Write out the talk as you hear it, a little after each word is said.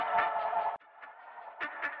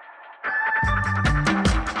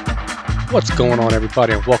What's going on,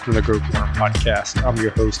 everybody, and welcome to the GrowtheCure4Cancer podcast. I'm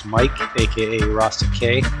your host, Mike, aka Rasta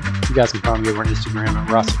K. You guys can find me over on Instagram at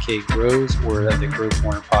Rasta K Grows or at the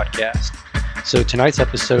GrowtheCure4Cancer podcast. So tonight's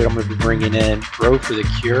episode, I'm going to be bringing in Grow for the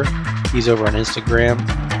Cure. He's over on Instagram.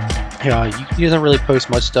 He doesn't really post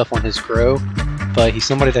much stuff on his grow, but he's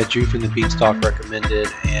somebody that Drew from the Beanstalk recommended,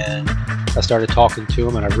 and I started talking to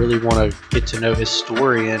him, and I really want to get to know his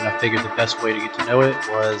story, and I figured the best way to get to know it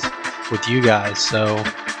was with you guys. So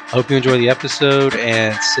I hope you enjoy the episode,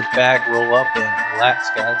 and sit back, roll up, and relax,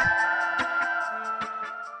 guys.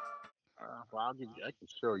 Well, I can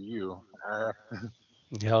show you.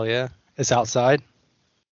 Hell yeah. It's outside?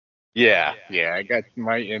 Yeah. I got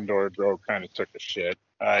my indoor grow kind of took a shit.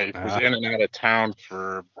 I was in and out of town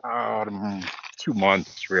for about 2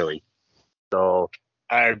 months, really. So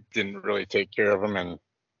I didn't really take care of them, and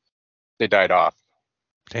they died off.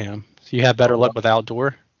 Damn. So you have better luck with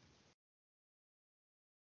outdoor?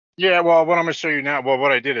 Yeah, well, what I'm going to show you now,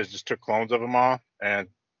 what I did is just took clones of them all, and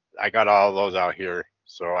I got all of those out here.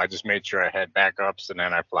 So I just made sure I had backups, and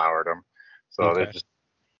then I flowered them. So Okay.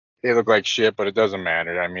 they look like shit, but it doesn't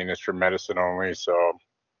matter. I mean, it's for medicine only, so.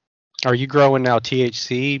 Are you growing now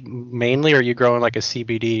THC mainly, or are you growing like a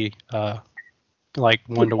CBD, like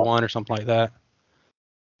 1-to-1 or something like that?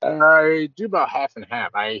 I do about half and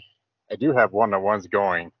half. I do have 1-to-1s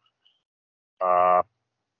going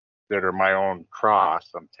that are my own cross.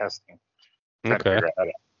 I'm testing. Trying to figure out how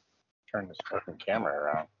to turn this fucking camera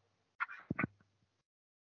around.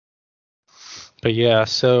 But yeah,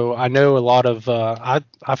 so I know a lot of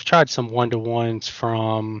I've tried some 1-to-1s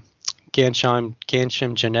from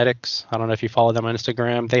Gansham Genetics. I don't know if you follow them on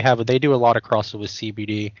Instagram. They do a lot of crosses with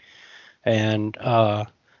CBD, and I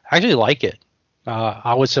actually like it.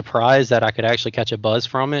 I was surprised that I could actually catch a buzz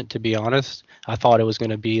from it, to be honest. I thought it was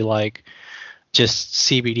going to be like just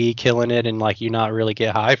CBD killing it and like you not really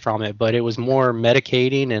get high from it, but it was more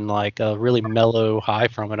medicating and like a really mellow high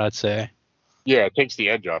from it, I'd say. Yeah, it takes the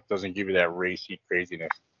edge off. Doesn't give you that racy craziness.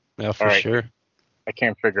 Yeah, for sure. I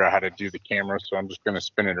can't figure out how to do the camera, so I'm just going to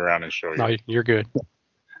spin it around and show you. No, you're good.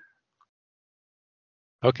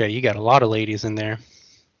 Okay, you got a lot of ladies in there.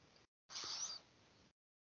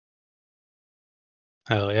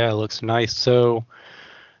 Oh yeah, it looks nice. So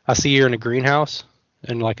I see you're in a greenhouse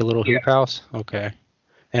in like a little hoop house. Okay.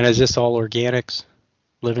 And is this all organics,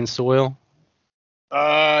 living soil?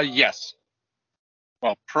 Yes.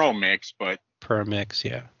 Well, pro mix, but Per mix,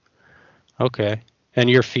 yeah. Okay. And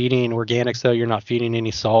you're feeding organics though? You're not feeding any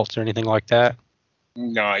salts or anything like that?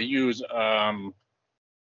 No, I use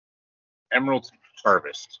Emerald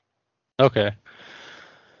Harvest. Okay.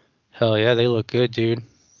 Hell yeah, they look good, dude.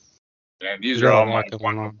 And these are all my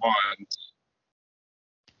 1-to-1s.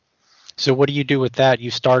 So what do you do with that?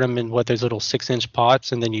 You start them in those little 6-inch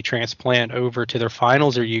pots, and then you transplant over to their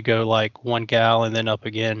finals, or you go like 1 gallon and then up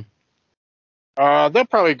again? They'll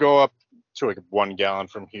probably go up to like 1 gallon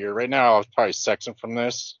from here. Right now, I'll probably section from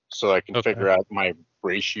this so I can figure out my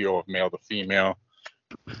ratio of male to female.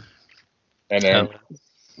 And then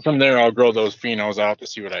from there, I'll grow those phenos out to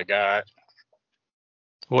see what I got.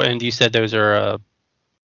 Well, and you said those are,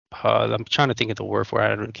 I'm trying to think of the word for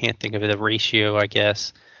it. I can't think of it. A ratio, I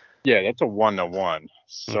guess. Yeah, that's a 1-to-1.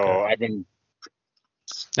 So I've been.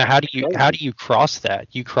 Now, how do you cross that?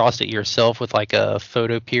 You cross it yourself with like a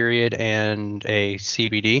photo period and a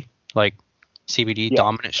CBD, like CBD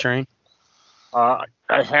dominant strain? I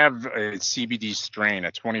have a CBD strain,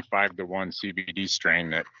 a 25-to-1 CBD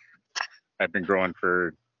strain that I've been growing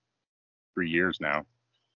for 3 years now.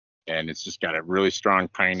 And it's just got a really strong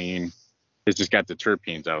pinene. It's just got the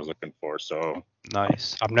terpenes I was looking for. So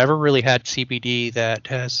nice. I've never really had CBD that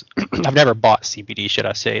has. I've never bought CBD, should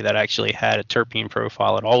I say, that actually had a terpene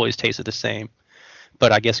profile. It always tasted the same.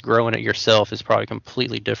 But I guess growing it yourself is probably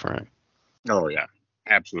completely different. Oh yeah,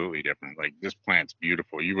 absolutely different. Like this plant's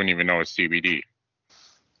beautiful. You wouldn't even know it's CBD.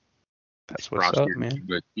 That's what's up, man.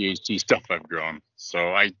 The THC stuff I've grown.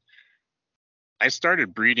 So I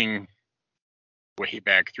started breeding way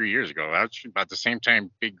back 3 years ago. That was about the same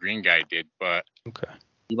time Big Green Guy did, but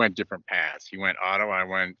he went different paths. He went auto, I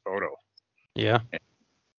went photo. Yeah.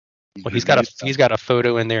 Well, he's got a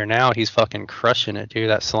photo in there now. He's fucking crushing it, dude.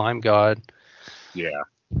 That slime god. Yeah.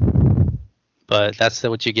 But that's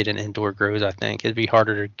what you get in indoor grows, I think. It'd be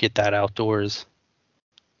harder to get that outdoors.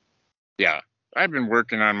 Yeah. I've been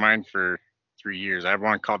working on mine for 3 years. I have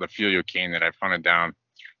one called the Filio Cane that I funded down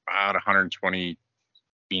about 120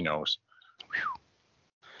 phenos.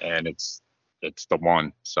 And it's the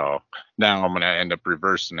one. So now I'm going to end up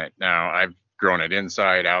reversing it. Now I've grown it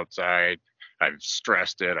inside, outside. I've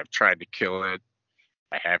stressed it. I've tried to kill it.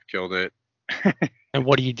 I have killed it. And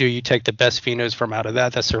what do? You take the best phenos from out of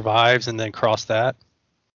that survives and then cross that?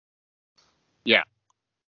 Yeah.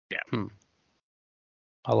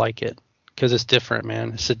 I like it because it's different,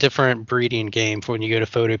 man. It's a different breeding game for when you go to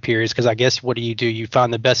photo periods. Because I guess what do? You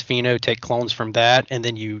find the best pheno, take clones from that, and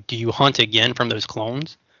then you hunt again from those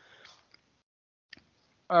clones?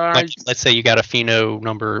 Like, let's say you got a pheno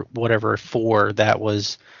number whatever 4 that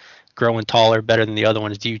was growing taller, better than the other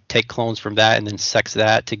ones. Do you take clones from that and then sex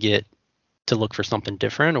that to look for something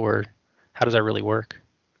different, or how does that really work?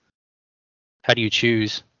 How do you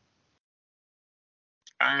choose?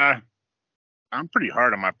 I'm pretty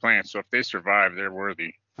hard on my plants, so if they survive, they're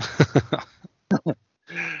worthy.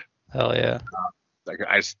 Hell yeah. Like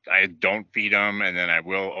I don't feed them, and then I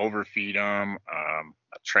will overfeed them. I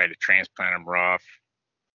try to transplant them rough.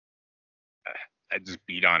 I just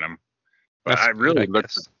beat on them. But I really look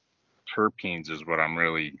for terpenes is what I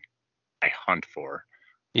hunt for.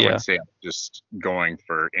 I wouldn't say I'm just going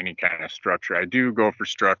for any kind of structure. I do go for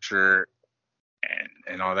structure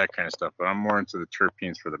and all that kind of stuff, but I'm more into the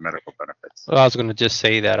terpenes for the medical benefits. Well, I was going to just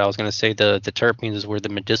say that. I was going to say the terpenes is where the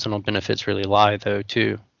medicinal benefits really lie, though,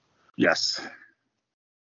 too. Yes.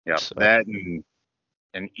 Yeah, so that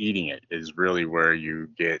and eating it is really where you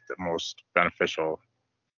get the most beneficial.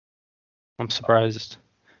 I'm surprised.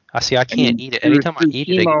 I can't eat it. Anytime I eat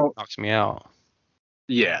it knocks me out.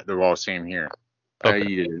 Yeah, they're all the same here.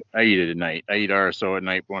 Okay. I eat it at night. I eat RSO at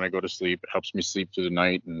night when I go to sleep. It helps me sleep through the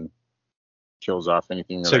night and kills off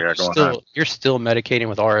anything that I got going on. You're still medicating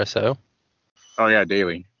with RSO? Oh yeah,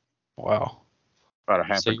 daily. Wow. About a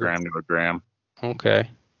half a gram to a gram. Okay.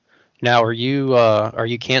 Now, are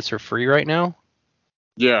you cancer free right now?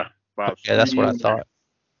 Yeah, about that's what I thought.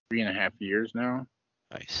 3.5 years now.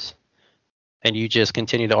 Nice. And you just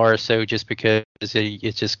continue the RSO just because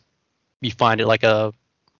it's just you find it like a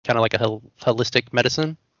kind of like a holistic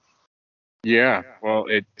medicine? Yeah. Well,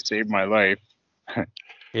 it saved my life.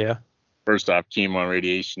 Yeah. First off, chemo and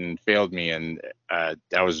radiation failed me, and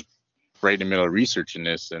I was right in the middle of researching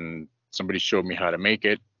this, and somebody showed me how to make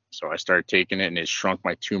it. So I started taking it, and it shrunk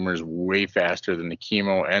my tumors way faster than the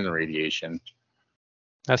chemo and the radiation.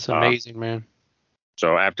 That's amazing, man.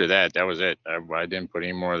 So after that was it. I didn't put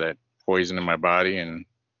any more of that poison in my body, and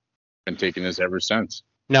been taking this ever since.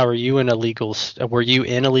 Now, were you in a legal state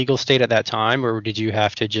at that time, or did you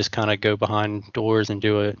have to just kind of go behind doors and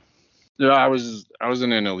do it? No, I was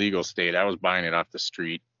in an illegal state. I was buying it off the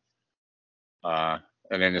street. And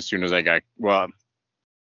then as soon as I got,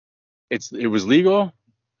 it was legal,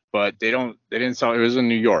 but they didn't sell. It was in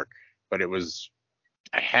New York, but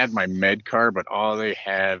I had my med card, but all they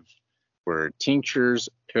have were tinctures,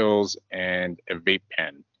 pills, and a vape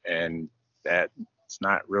pen, and that's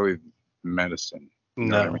not really medicine.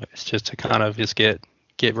 No, I mean? It's just to kind of just get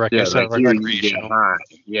recreational.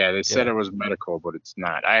 Yeah, they said it was medical, but it's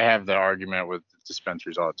not. I have the argument with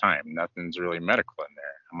dispensaries all the time. Nothing's really medical in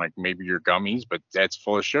there. I'm like, maybe you're gummies, but that's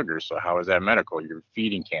full of sugar. So how is that medical? You're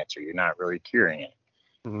feeding cancer. You're not really curing it.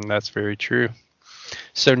 That's very true.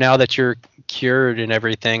 So now that you're cured and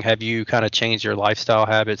everything, have you kind of changed your lifestyle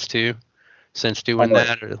habits too since doing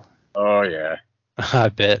that? Oh, yeah. I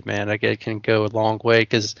bet, man. It can go a long way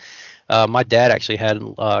because my dad actually had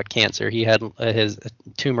cancer. He had his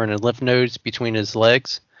tumor in his lymph nodes between his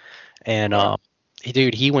legs. And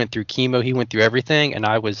he went through chemo. He went through everything. And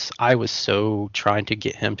I was so trying to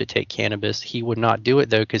get him to take cannabis. He would not do it,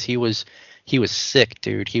 though, because he was sick,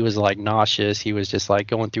 dude. He was like nauseous. He was just like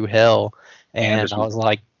going through hell. And I was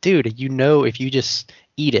like, dude, if you just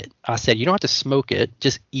eat it. I said, you don't have to smoke it,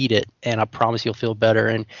 just eat it, and I promise you'll feel better.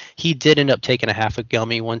 And he did end up taking a half a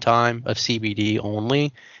gummy one time of CBD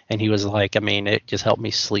only, and he was like, I mean, it just helped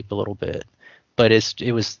me sleep a little bit. But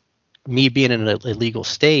it was me being in an illegal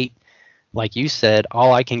state, like you said,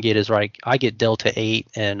 all I can get is like I get Delta 8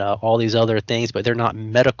 and all these other things, but they're not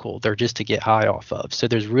medical. They're just to get high off of. So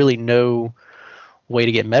there's really no way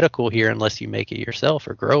to get medical here unless you make it yourself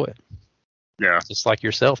or grow it. Yeah. It's just like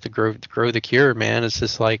yourself to grow the cure, man. It's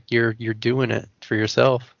just like you're doing it for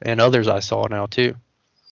yourself and others I saw now too.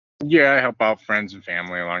 Yeah, I help out friends and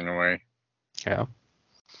family along the way. Yeah.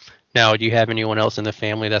 Now, do you have anyone else in the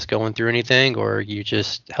family that's going through anything, or are you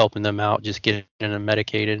just helping them out, just getting them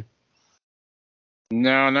medicated?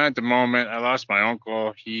 No, not at the moment. I lost my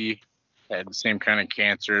uncle. He had the same kind of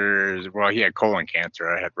cancer. Well, he had colon cancer.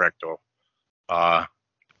 I had rectal.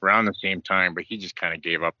 Around the same time, but he just kind of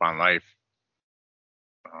gave up on life.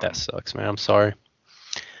 That sucks, man. I'm sorry.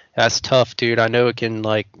 That's tough, dude. I know it can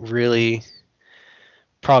like really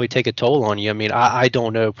probably take a toll on you. I mean, I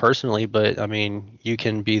don't know personally, but I mean, you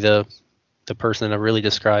can be the person that really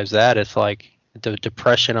describes that. It's like The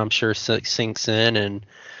depression, I'm sure, sinks in, and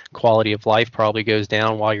quality of life probably goes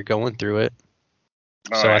down while you're going through it.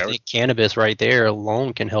 Oh, So I yeah, think cannabis right there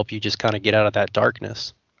alone can help you just kind of get out of that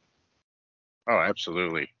darkness. oh,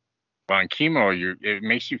 absolutely. Well, on chemo, it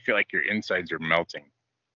makes you feel like your insides are melting.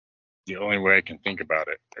 The only way I can think about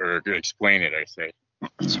it or explain it, I say.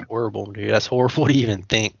 It's horrible, dude. That's horrible to even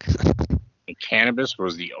think. And cannabis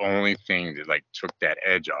was the only thing that like took that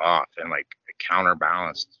edge off and like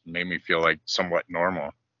counterbalanced, made me feel like somewhat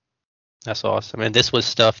normal. That's awesome. And this was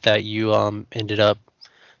stuff that you ended up.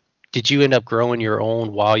 Did you end up growing your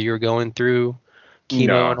own while you were going through chemo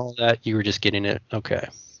No, and all that? You were just getting it. Okay,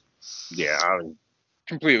 yeah, I was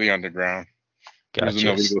completely underground. It was an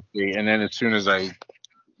gotcha. illegal state. And then as soon as I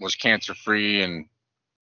was cancer free and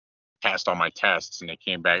passed all my tests and they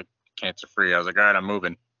came back cancer free, I was like, all right, I'm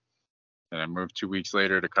moving. And I moved 2 weeks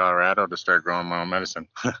later to Colorado to start growing my own medicine.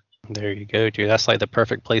 There you go, dude. That's like the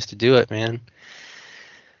perfect place to do it, man.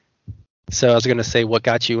 So I was gonna say, what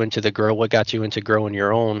got you into the grow? What got you into growing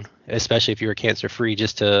your own, especially if you were cancer free,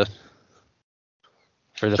 just for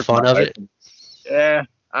the Took my fun of it? license. Yeah,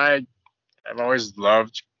 I've always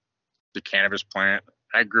loved the cannabis plant.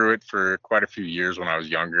 I grew it for quite a few years when I was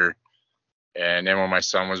younger. And then when my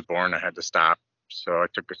son was born, I had to stop. So I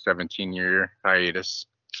took a 17-year hiatus.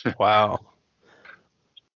 Wow.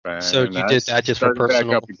 So And you I did that just started back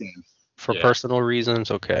up again. for Yeah. personal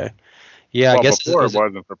reasons? Okay. Yeah, I Well, guess before it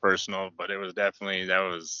wasn't for personal, but it was definitely, that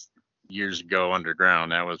was years ago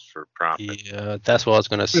underground. That was for profit. yeah, that's what I was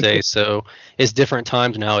gonna say. So it's different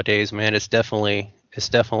times nowadays, man. It's definitely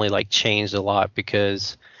like changed a lot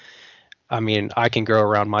because I mean, I can grow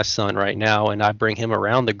around my son right now, and I bring him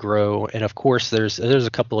around to grow. And of course, there's a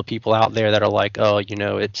couple of people out there that are like, oh,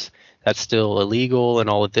 that's still illegal and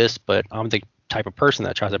all of this. But I'm the type of person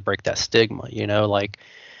that tries to break that stigma. Like,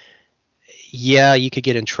 yeah, you could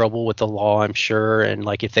get in trouble with the law, I'm sure, and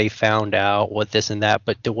like if they found out what this and that.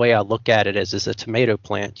 But the way I look at it is a tomato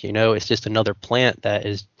plant. It's just another plant that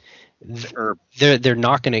is Herb. they're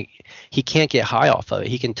not going to he can't get high off of it.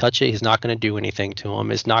 He can touch it, he's not going to do anything to him.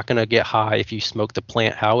 It's not going to get high if you smoke the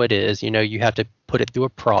plant how it is. You have to put it through a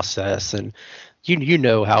process, and you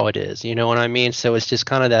know how it is, you know what I mean? So it's just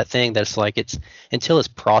kind of that thing that's like, it's until it's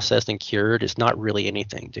processed and cured, it's not really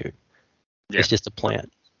anything, dude. Yeah. It's just a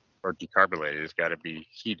plant. Or decarbonated. It's got to be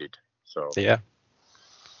heated. So, Yeah,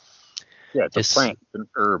 yeah, it's a it's plant. It's an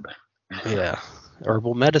herb. yeah,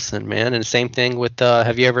 herbal medicine, man. And same thing with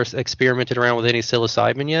have you ever experimented around with any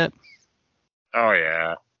psilocybin yet? Oh,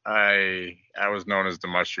 yeah. I was known as the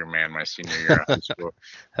mushroom man my senior year of high school.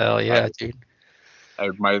 Hell yeah, dude.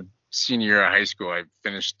 My senior year of high school,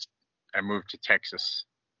 I moved to Texas,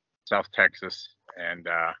 South Texas, and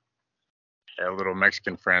had a little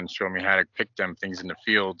Mexican friend show me how to pick them things in the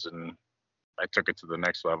fields, and I took it to the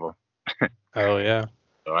next level. Oh yeah.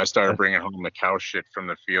 So I started bringing home the cow shit from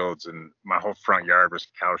the fields, and my whole front yard was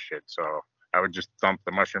cow shit. So I would just dump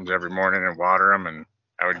the mushrooms every morning and water them, and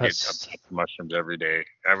I would get That's mushrooms every day.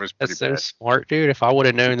 I was pretty That's so bad. smart, dude. If I would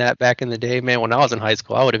have known that back in the day, man, when I was in high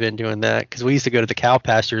school, I would have been doing that because we used to go to the cow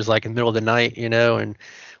pastures like in the middle of the night, and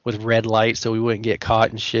with red lights so we wouldn't get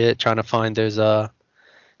caught and shit, trying to find those I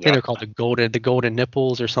think Yeah. they're called the golden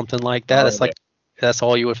nipples or something like that. Oh, yeah. That's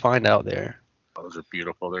all you would find out there. Those are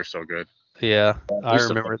beautiful. They're so good. Yeah, I I used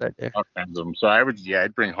to remember that day. all kinds of them. So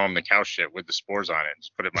I'd bring home the cow shit with the spores on it and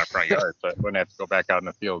just put it in my front yard, so I wouldn't have to go back out in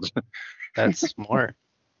the fields. That's smart.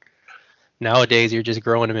 Nowadays, you're just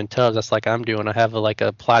growing them in tubs. That's like I'm doing. I have like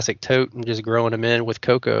a plastic tote and just growing them in with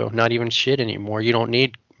cocoa. Not even shit anymore. You don't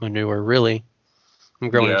need manure really. I'm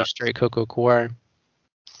growing Yeah, just straight cocoa coir.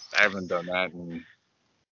 I haven't done that in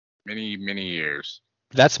many, many years.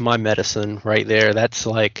 That's my medicine right there. That's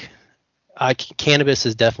like cannabis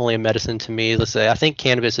is definitely a medicine to me. Let's say I think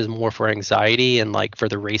cannabis is more for anxiety and like for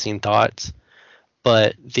the racing thoughts.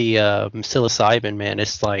 But the psilocybin, man,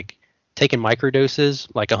 it's like taking microdoses,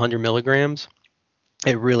 like 100 milligrams.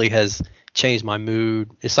 It really has changed my mood.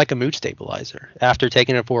 It's like a mood stabilizer. After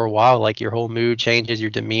taking it for a while, like your whole mood changes, your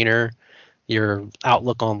demeanor, your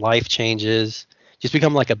outlook on life changes. Just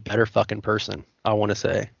become like a better fucking person, I want to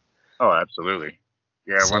say. Oh, absolutely.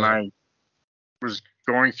 Yeah, when So I was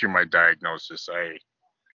going through my diagnosis, I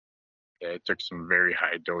took some very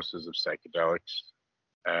high doses of psychedelics.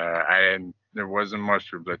 There wasn't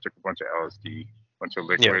mushrooms. I took a bunch of LSD, a bunch of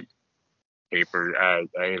yeah, liquid paper. I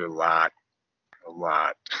ate a lot.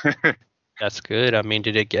 that's good. I mean,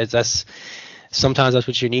 did it get that's sometimes that's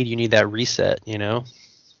what you need. You need that reset.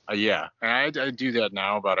 Yeah, and I do that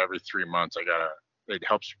now about every 3 months. It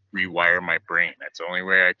helps rewire my brain. That's the only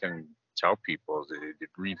way I can tell people is it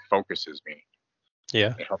refocuses me.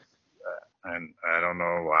 Yeah. It helps. And I don't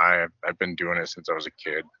know why. I've been doing it since I was a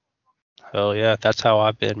kid. Oh yeah, that's how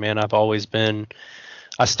I've been, man. I've always been.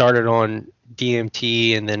 I started on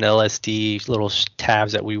DMT and then LSD, little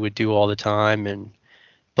tabs that we would do all the time,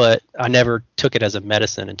 but I never took it as a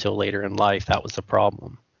medicine until later in life. That was the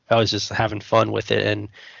problem. I was just having fun with it, and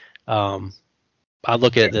um, I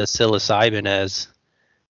look at the psilocybin as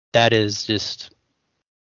that is just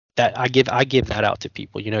that I give that out to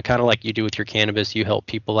people, kind of like you do with your cannabis. You help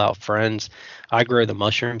people out, friends. I grow the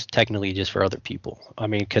mushrooms technically just for other people. I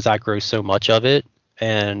mean, because I grow so much of it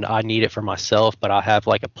and I need it for myself, but I have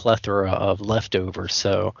like a plethora of leftovers.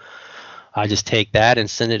 So I just take that and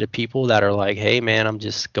send it to people that are like, hey man, I'm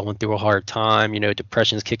just going through a hard time,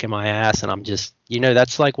 depression's kicking my ass, and I'm just,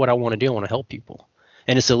 that's like what I want to do. I want to help people.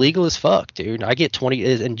 And it's illegal as fuck, dude. I get 20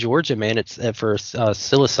 in Georgia, man. It's for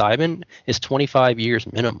psilocybin is 25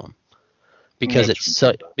 years minimum because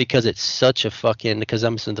it's such a fucking, because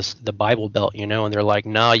I'm in the Bible Belt, and they're like,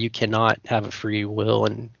 nah, you cannot have a free will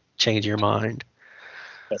and change your mind.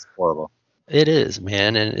 That's horrible. It is,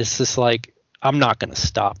 man, and it's just like I'm not gonna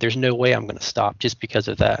stop. There's no way I'm gonna stop just because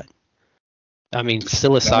of that. I mean,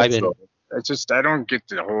 psilocybin. It's just I don't get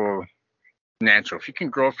the whole natural. If you can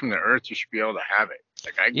grow it from the earth, you should be able to have it.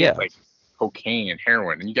 Like I get like cocaine and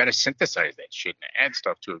heroin, and you got to synthesize that shit and add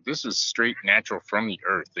stuff to it. This is straight natural from the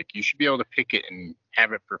earth. Like you should be able to pick it and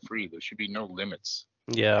have it for free. There should be no limits.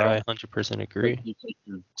 Yeah, I 100% agree.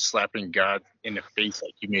 You're slapping God in the face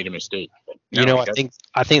like you made a mistake.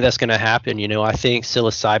 I think that's going to happen. I think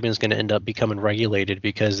psilocybin is going to end up becoming regulated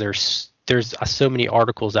because there's so many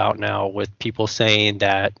articles out now with people saying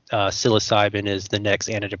that psilocybin is the next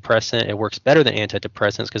antidepressant. It works better than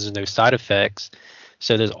antidepressants because there's no side effects.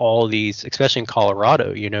 So there's all these, especially in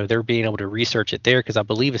Colorado, they're being able to research it there because I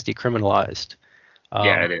believe it's decriminalized.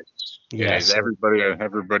 Yeah, it is. Yeah, so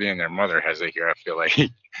everybody and their mother has it here. I feel like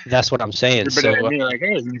that's what I'm saying. Everybody like,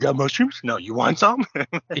 hey, you got mushrooms? No, you want some?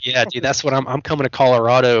 Yeah, dude, that's what I'm coming to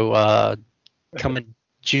Colorado, coming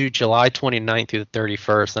July 29th through the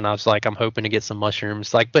 31st, and I was like, I'm hoping to get some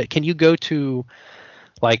mushrooms. Like, but can you go to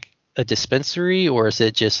like a dispensary, or is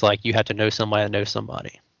it just like you have to know somebody that knows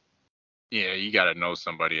somebody? Yeah, you got to know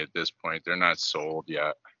somebody at this point. They're not sold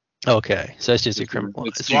yet. Okay, so it's just a criminal.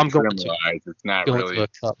 So I'm going to. It's not really to a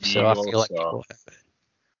cup, so I feel like people have it.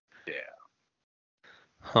 Yeah.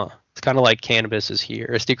 Huh. It's kind of like cannabis is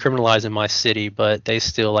here. It's decriminalized in my city, but they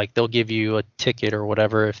still they'll give you a ticket or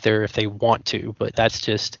whatever if they want to. But that's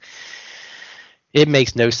just, it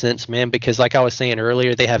makes no sense, man. Because like I was saying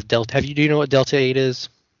earlier, they have Delta. Do you know what Delta 8 is?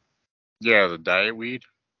 Yeah, the diet weed.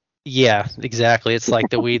 Yeah, exactly. It's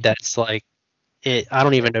like the weed that's like it. I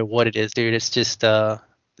don't even know what it is, dude. It's just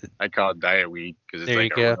I call it diet weed because it's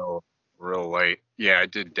like a real light. Yeah, I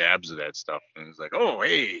did dabs of that stuff, and it's like, oh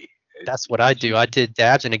hey. That's what I do. I did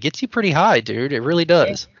dabs, and it gets you pretty high, dude. It really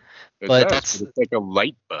does. But it's like a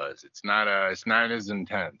light buzz. It's not as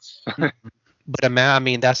intense. But I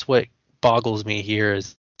mean, that's what boggles me here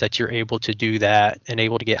is that you're able to do that and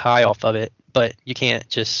able to get high off of it, but you can't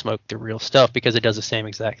just smoke the real stuff because it does the same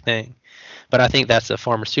exact thing. But I think that's a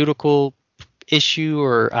pharmaceutical issue,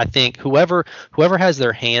 or I think whoever has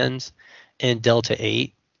their hands in Delta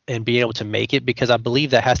 8 and being able to make it, because I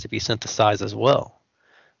believe that has to be synthesized as well.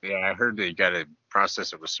 Yeah, I heard they got to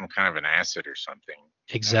process it with some kind of an acid or something.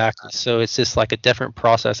 Exactly. So it's just like a different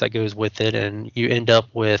process that goes with it, and you end up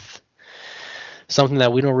with something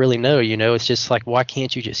that we don't really know. It's just like, why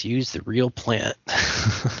can't you just use the real plant?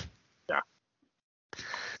 Yeah.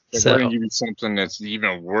 So going to give you something that's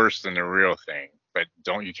even worse than the real thing, but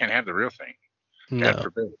you can't have the real thing. No. God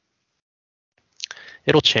forbid.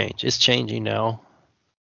 It'll change. It's changing now.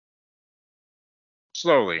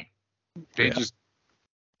 Slowly. They just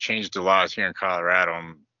changed the laws here in Colorado.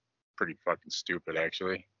 I'm pretty fucking stupid,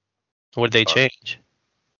 actually. What did they change?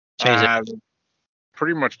 Change it?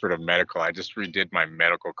 Pretty much for the medical. I just redid my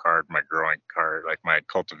medical card, my growing card, like my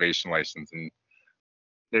cultivation license, and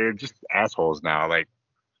they're just assholes now. Like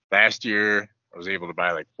last year, I was able to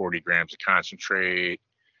buy like 40 grams of concentrate.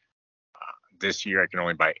 This year, I can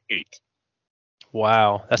only buy 8.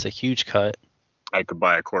 Wow, that's a huge cut. I could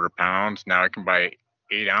buy a quarter pound. Now I can buy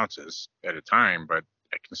 8 ounces at a time, but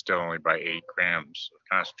I can still only buy 8 grams of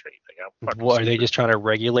concentrate. Are they just trying to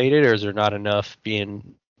regulate it, or is there not enough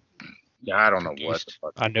being? Yeah, I don't know what the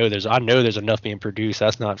fuck. I know there's enough being produced.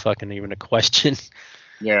 That's not fucking even a question.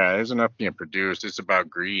 Yeah, there's enough being produced. It's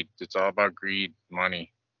about greed. It's all about greed,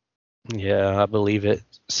 money. Yeah, I believe it.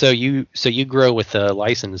 So you grow with a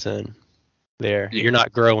license then there. Yeah. You're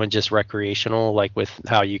not growing just recreational, like with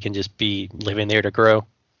how you can just be living there to grow.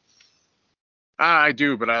 I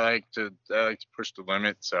do, but I like to push the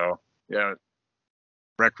limit. So yeah,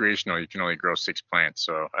 recreational, you can only grow 6 plants.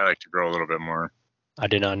 So I like to grow a little bit more. I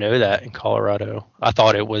did not know that in Colorado. I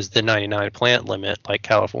thought it was the 99 plant limit like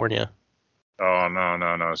California. Oh,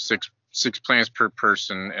 no. Six plants per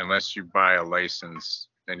person, unless you buy a license.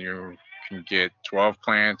 Then you can get 12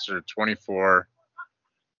 plants or 24.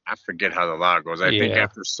 I forget how the law goes. I think Yeah.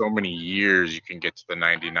 after so many years, you can get to the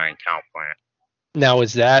 99 count plant. Now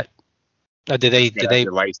is that did But they you did gotta have they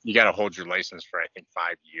your license. You gotta hold your license for I think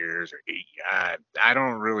 5 years or 8. I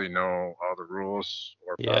don't really know all the rules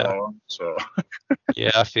or yeah. follow them. So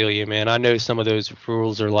Yeah, I feel you, man. I know some of those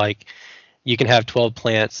rules are like you can have 12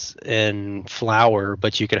 plants in flower,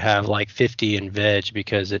 but you could have like 50 in veg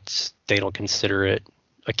because they don't consider it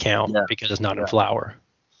a count yeah, because it's not in yeah. flower.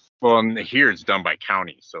 Well, and here it's done by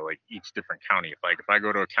county. So like each different county, if I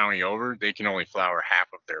go to a county over, they can only flower half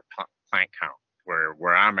of their plant count.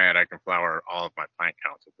 Where I'm at, I can flower all of my plant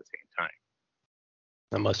counts at the same time.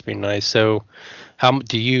 That must be nice. So, how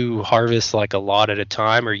do you harvest like a lot at a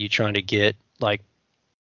time? Or are you trying to get like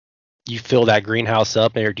you fill that greenhouse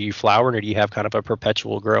up, or do you flower, or do you have kind of a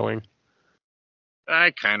perpetual growing?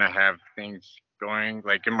 I kind of have things going.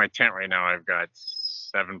 Like in my tent right now, I've got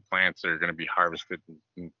 7 plants that are going to be harvested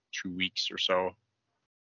in 2 weeks or so.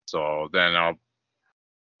 So then I'll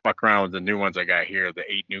fuck around with the new ones I got here,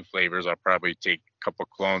 the 8 new flavors. I'll probably take a couple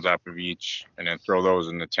clones off of each and then throw those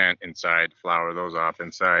in the tent inside, flower those off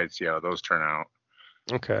inside, see how those turn out.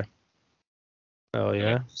 Okay. Oh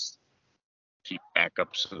yeah. Keep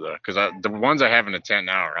backups to because the ones I have in the tent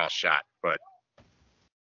now are all shot, but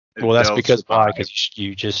Well, that's they'll because why? survive. Because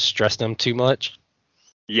you just stress them too much.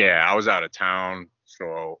 Yeah, I was out of town,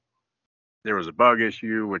 so there was a bug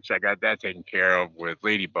issue, which I got that taken care of with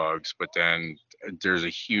ladybugs, but then there's a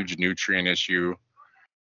huge nutrient issue.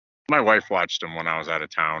 My wife watched them when I was out of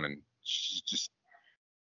town, and she's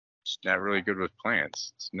not really good with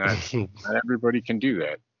plants. It's not everybody can do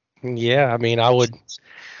that. Yeah, I mean, I would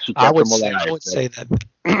She kept them alive. I would say that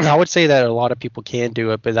I would say that a lot of people can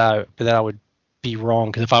do it, but that I would be wrong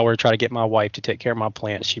because if I were to try to get my wife to take care of my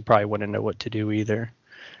plants, she probably wouldn't know what to do either.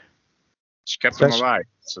 She kept them alive,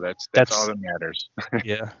 so that's all that matters.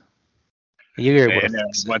 Yeah. You're able to And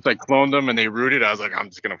fix it. once I cloned them and they rooted, I was like, I'm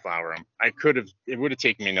just gonna flower them. It would have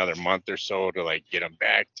taken me another month or so to like get them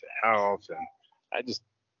back to health, and I just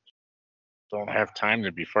don't have time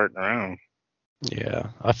to be farting around. Yeah,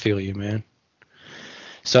 I feel you, man.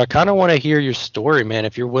 So I kind of want to hear your story, man,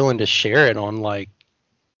 if you're willing to share it on like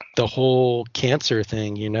the whole cancer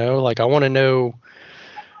thing, like I want to know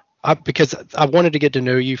because I wanted to get to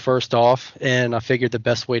know you first off, and I figured the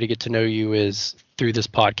best way to get to know you is through this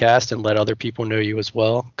podcast and let other people know you as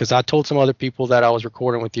well. Because I told some other people that I was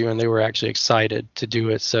recording with you, and they were actually excited to do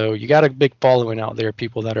it. So you got a big following out there,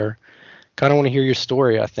 people that are kind of want to hear your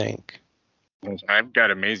story, I think. I've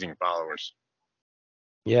got amazing followers.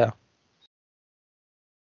 Yeah.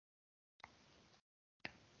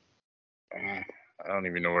 I don't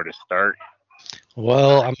even know where to start.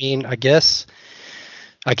 Well, I mean, I guess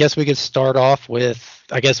we could start off with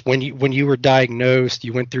when you were diagnosed,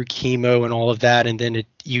 you went through chemo and all of that, and then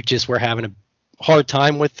you just were having a hard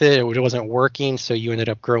time with it. It wasn't working, so you ended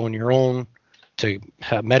up growing your own to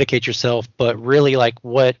medicate yourself. But really, like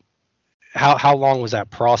how long was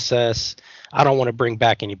that process? I don't want to bring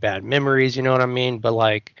back any bad memories, you know what I mean? But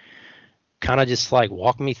like kind of just like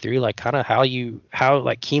walk me through like kind of how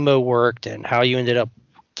like chemo worked and how you ended up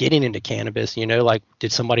getting into cannabis, like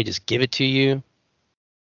did somebody just give it to you?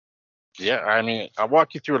 Yeah, I mean, I'll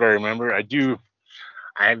walk you through what I remember.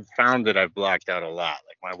 I've found that I've blocked out a lot.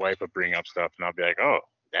 Like my wife would bring up stuff and I'll be like, oh,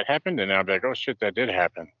 that happened? And I'll be like, oh shit, that did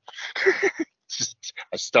happen. Just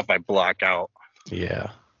stuff I block out. Yeah.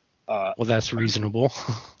 Well, that's reasonable.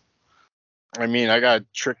 I mean, I got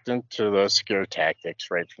tricked into the scare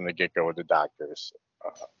tactics right from the get-go with the doctors.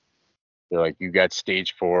 They're like, you got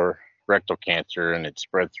stage 4 rectal cancer and it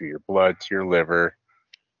spread through your blood to your liver.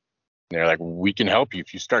 And they're like, we can help you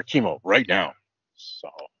if you start chemo right now. So,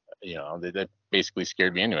 that basically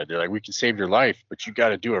scared me into it. They're like, we can save your life, but you got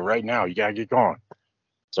to do it right now. You got to get going.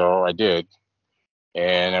 So I did.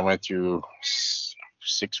 And I went through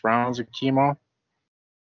 6 rounds of chemo.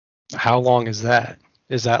 How long is that?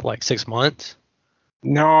 Is that like 6 months?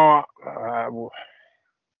 No,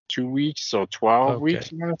 2 weeks, so 12 weeks,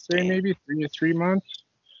 Okay. I want to say, maybe 3 months.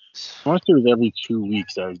 I want to say it was every 2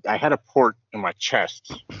 weeks. I had a port in my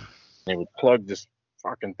chest. They would plug this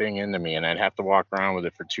fucking thing into me, and I'd have to walk around with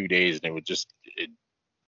it for 2 days, and it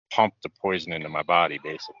pump the poison into my body,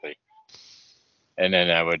 basically. And then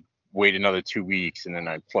I would wait another 2 weeks, and then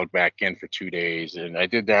I'd plug back in for 2 days, and I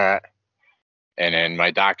did that. And then my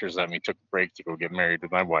doctors let me took a break to go get married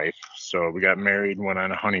with my wife. So we got married and went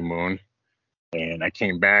on a honeymoon. And I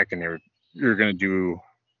came back, and we were going to do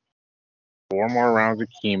 4 more rounds of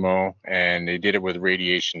chemo, and they did it with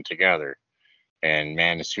radiation together. And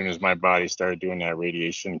man, as soon as my body started doing that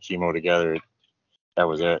radiation chemo together, that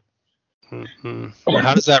was it. Mm-hmm. Well,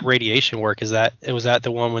 how does that radiation work? Was that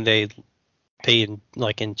the one when they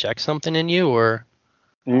like inject something in you, or?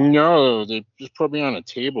 No, they just put me on a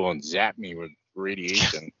table and zapped me with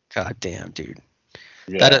radiation. God damn, dude.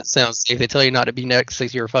 Yeah. That doesn't sound safe. They tell you not to be next to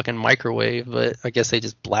your fucking microwave, but I guess they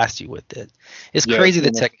just blast you with it. It's crazy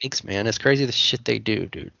the techniques, man. It's crazy the shit they do,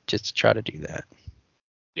 dude, just to try to do that.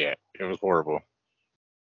 Yeah, it was horrible.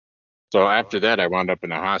 So after that, I wound up in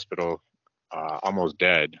the hospital, almost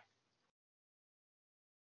dead.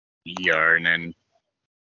 ER, and then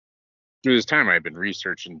through this time, I've been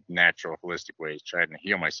researching natural, holistic ways, trying to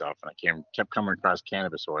heal myself, and I kept coming across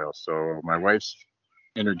cannabis oil. So my wife's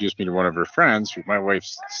introduced me to one of her friends. My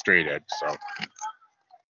wife's straight edge, so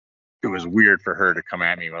it was weird for her to come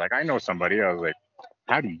at me like, I know somebody. I was like,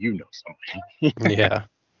 how do you know somebody? Yeah.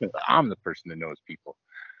 I'm the person that knows people.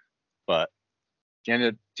 But he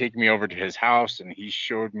ended up taking me over to his house, and he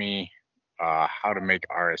showed me how to make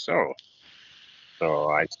RSO. So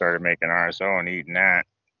I started making RSO and eating that.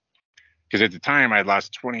 Because at the time, I'd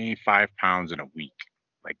lost 25 pounds in a week,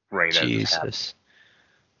 like right as it happened.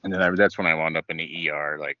 And then that's when I wound up in the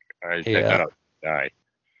ER. Like, I thought I would die.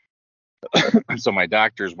 So my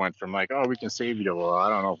doctors went from like, oh, we can save you to, well, I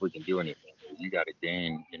don't know if we can do anything. You got to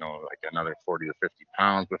gain, like another 40 or 50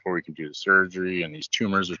 pounds before we can do the surgery. And these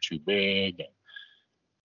tumors are too big. And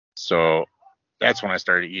so that's when I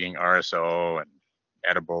started eating RSO and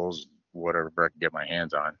edibles, whatever I could get my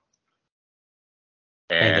hands on.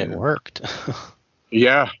 And it worked.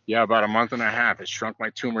 Yeah, about a month and a half. It shrunk my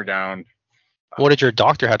tumor down. What did your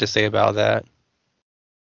doctor have to say about that?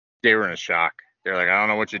 They were in a shock. They're like, I don't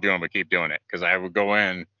know what you're doing, but keep doing it. Because I would go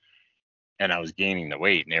in and I was gaining the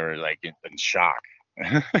weight, and they were like in shock.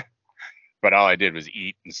 But all I did was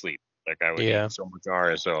eat and sleep. Like I was eating so much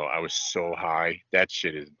RSO. I was so high. That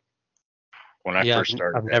shit is. When I first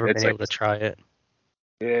started, I've never been able to try it.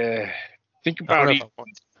 Yeah, think about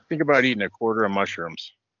eating a quarter of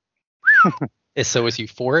mushrooms. It's so it's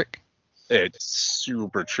euphoric. It's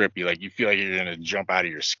super trippy. Like you feel like you're gonna jump out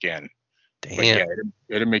of your skin. Damn. But yeah,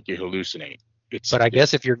 it'll make you hallucinate. But I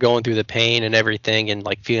guess if you're going through the pain and everything and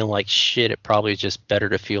like feeling like shit, it probably is just better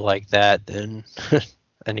to feel like that than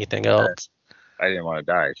anything else. I didn't want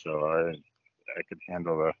to die, so I could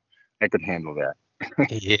handle that.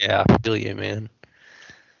 Yeah, I feel you, man.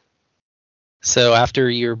 So after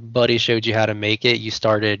your buddy showed you how to make it, you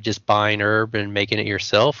started just buying herb and making it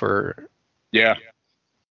yourself, or? Yeah.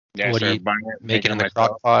 What do you make it in the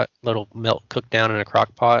crock pot? Little milk cooked down in a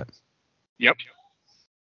crock pot? Yep.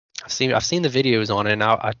 I've seen the videos on it, and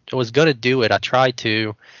I was gonna do it. I tried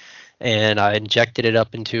to, and I injected it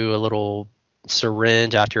up into a little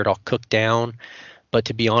syringe after it all cooked down. But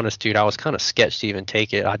to be honest, dude, I was kind of sketched to even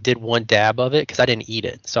take it. I did one dab of it because I didn't eat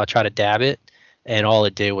it, so I tried to dab it, and all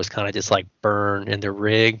it did was kind of just like burn in the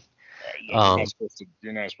rig. You're not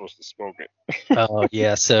supposed to smoke it. Oh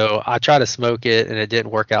yeah, so I tried to smoke it, and it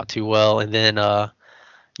didn't work out too well. And then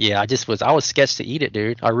yeah, I was sketched to eat it,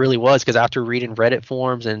 dude. I really was, because after reading Reddit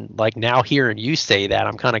forums and like now hearing you say that,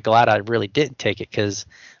 I'm kind of glad I really didn't take it, because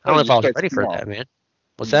I don't know if I was ready for that, man.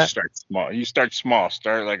 What's that? You start small.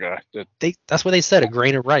 Start like that's what they said. A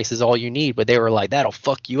grain of rice is all you need, but they were like, that'll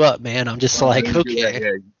fuck you up, man. I'm just like, okay.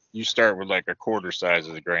 Yeah, you start with like a quarter size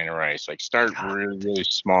of the grain of rice. Like start really, really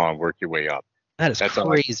small and work your way up. That's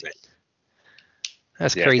crazy.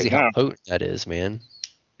 That's crazy how potent that is, man.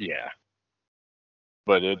 Yeah.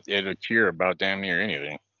 But it'll cure about damn near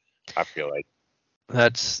anything, I feel like.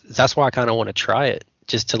 That's why I kind of want to try it,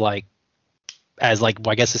 just to like, as like,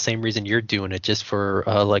 well, I guess the same reason you're doing it, just for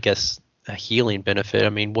I guess a healing benefit. I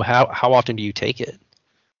mean, how often do you take it?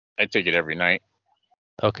 I take it every night.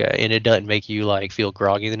 Okay, and it doesn't make you like feel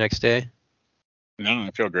groggy the next day? No,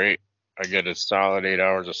 I feel great. I get a solid 8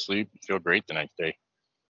 hours of sleep. I feel great the next day.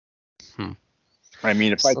 I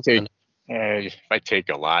mean, if I take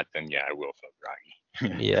a lot, then yeah, I will feel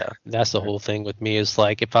groggy. Yeah, that's the whole thing with me, is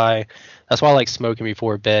like that's why I like smoking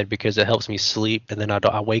before bed, because it helps me sleep, and then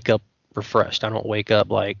I wake up refreshed. I don't wake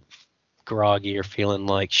up like groggy or feeling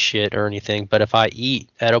like shit or anything. But if I eat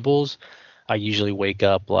edibles, I usually wake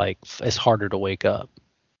up like it's harder to wake up.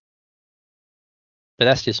 But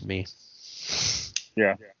that's just me.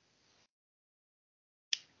 Yeah.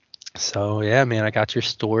 So yeah, man, I got your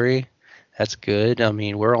story. That's good. I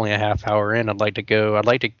mean, we're only a half hour in. I'd like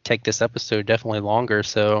to take this episode definitely longer.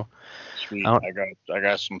 So sweet. I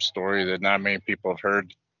got some story that not many people have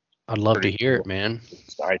heard. I'd love to hear it, man.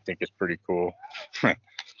 I think it's pretty cool.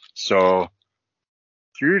 So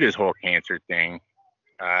through this whole cancer thing,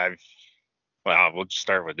 we'll just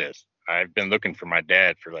start with this. I've been looking for my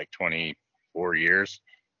dad for like 24 years.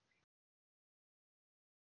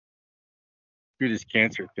 Through this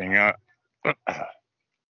cancer thing,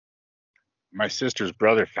 my sister's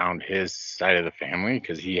brother found his side of the family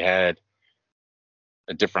because he had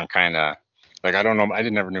a different kind of, like, I don't know, I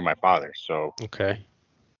never knew my father. So Okay.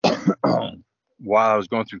 while I was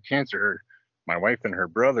going through cancer, my wife and her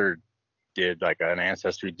brother did like an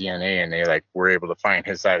ancestry DNA, and they like were able to find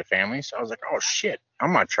his side of the family. So I was like, oh shit,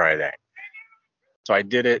 I'm gonna try that. So I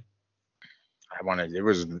did it. It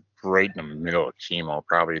was right in the middle of chemo,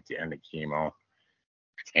 probably at the end of chemo,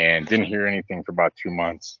 and didn't hear anything for about 2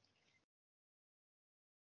 months.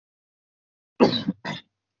 All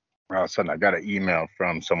of a sudden, I got an email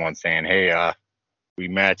from someone saying, hey, we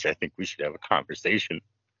match. I think we should have a conversation.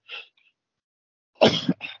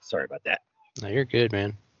 Sorry about that. No, you're good,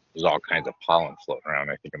 man. There's all kinds of pollen floating around.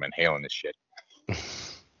 I think I'm inhaling this shit.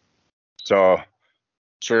 So,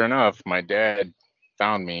 sure enough, my dad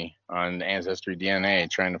found me on Ancestry DNA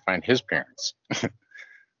trying to find his parents.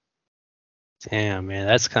 Damn, man,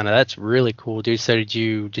 that's really cool, dude. So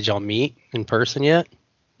did y'all meet in person yet?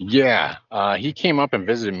 Yeah, he came up and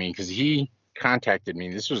visited me because he contacted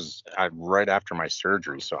me. This was right after my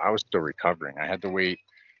surgery, so I was still recovering. I had to wait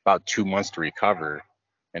about 2 months to recover,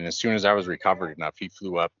 and as soon as I was recovered enough, he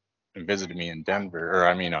flew up and visited me in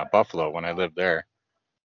Buffalo when I lived there.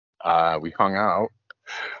 We hung out.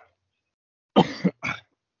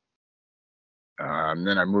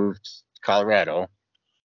 Then I moved to Colorado,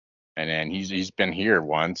 and then he's been here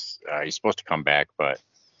once. He's supposed to come back, but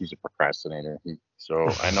he's a procrastinator. So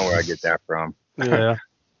I know where I get that from. Yeah.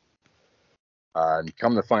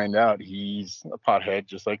 Come to find out, he's a pothead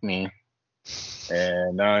just like me.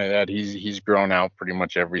 And not only that, he's grown out pretty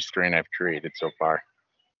much every strain I've created so far.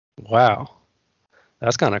 Wow.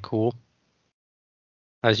 That's kind of cool.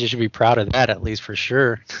 You should be proud of that, at least, for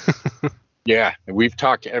sure. Yeah, we've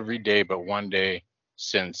talked every day but one day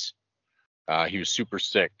since he was super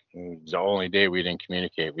sick. It was the only day we didn't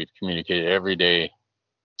communicate. We've communicated every day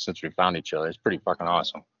since we found each other. It's pretty fucking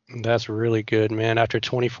awesome. That's really good, man. After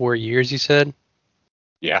 24 years, you said?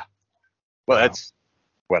 Yeah. Well, Wow. That's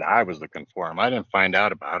what I was looking for him. I didn't find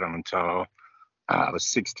out about him until I was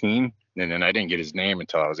 16, and then I didn't get his name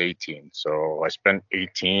until I was 18. So I spent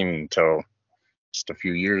 18 until just a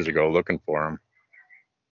few years ago looking for him.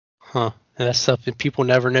 Huh. And that's something people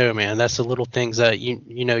never know, man. That's the little things that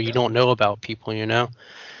you don't know about people, you know?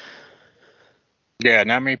 Yeah,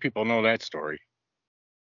 not many people know that story.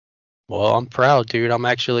 Well, I'm proud, dude. I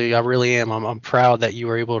really am. I'm proud that you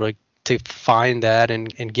were able to find that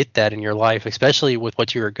and get that in your life, especially with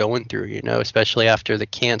what you were going through, you know, especially after the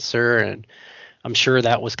cancer. And I'm sure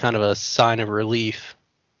that was kind of a sign of relief.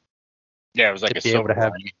 Yeah, it was like to a be able to silver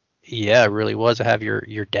have, lining. yeah, it really was to have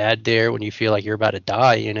your dad there when you feel like you're about to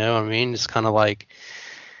die, you know? I mean, it's kind of like,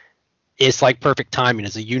 it's like perfect timing.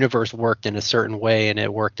 As the universe worked in a certain way and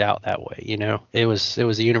it worked out that way, you know? It was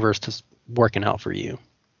the universe just working out for you.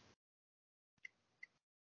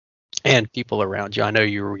 And people around you. I know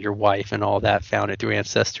your wife and all that found it through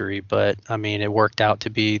Ancestry, but I mean, it worked out to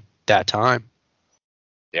be that time.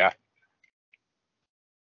 Yeah.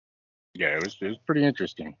 Yeah, it was pretty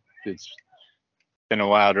interesting. It's been a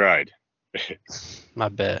wild ride. I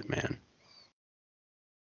bet, man.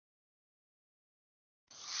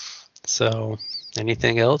 So,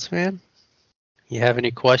 anything else, man? You have any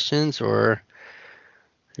questions, or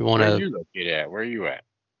you want Where are to? you located at? Where are you at?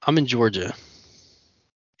 I'm in Georgia.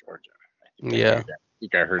 Georgia. I Yeah.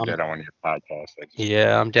 think I heard I'm, that on one of your podcasts.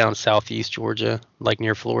 yeah, I'm down southeast Georgia, like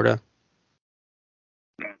near Florida.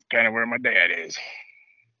 That's kind of where my dad is.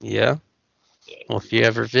 Yeah. Well, if you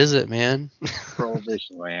ever visit, man.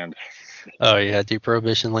 Prohibition land. Oh yeah, dude,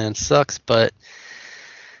 Prohibition land sucks, but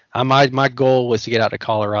my goal was to get out of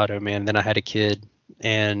Colorado, man. Then I had a kid,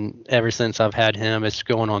 and ever since I've had him, it's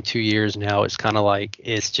going on 2 years now. It's kind of like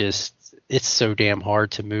it's so damn hard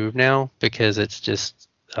to move now because it's just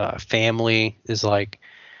family is like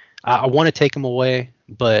I want to take them away,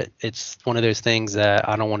 but it's one of those things that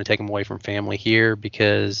I don't want to take them away from family here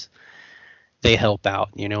because they help out.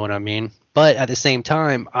 You know what I mean? But at the same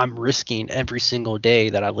time, I'm risking every single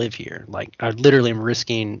day that I live here. Like I literally am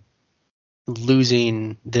risking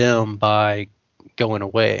losing them by going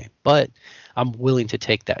away, but I'm willing to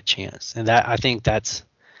take that chance. And that I think that's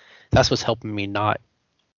what's helping me not,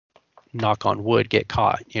 knock on wood, get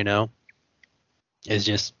caught, you know, is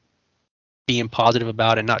just being positive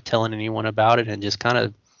about it, not telling anyone about it, and just kind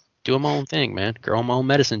of doing my own thing, man. Growing my own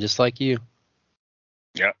medicine just like you.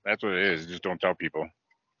 Yeah, that's what it is. Just don't tell people.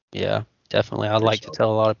 Yeah, definitely. I'd like to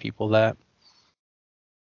tell a lot of people that.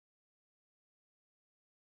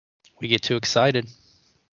 We get too excited.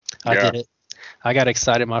 I Yeah. did it. I got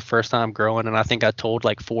excited my first time growing, and I think I told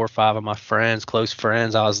like 4 or 5 of my friends, close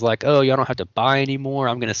friends, I was like, "Oh, y'all don't have to buy anymore.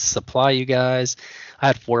 I'm gonna supply you guys." I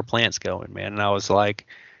had 4 plants going, man, and I was like,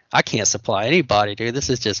 "I can't supply anybody, dude. This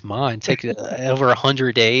is just mine. Take over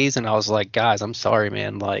 100 days." And I was like, "Guys, I'm sorry,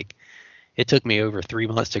 man. Like, it took me over 3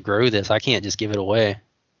 months to grow this. I can't just give it away."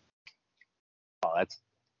 Oh, that's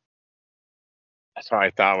how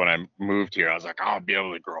I thought when I moved here. I was like, I'll be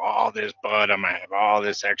able to grow all this bud. I'm gonna have all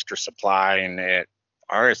this extra supply, and it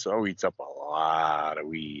RSO eats up a lot of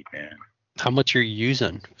weed, man. How much you're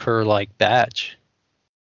using per like batch?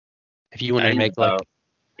 If you want I to use make like, about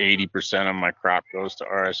 80% of my crop goes to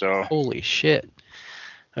RSO. holy shit.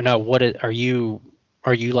 Now, are you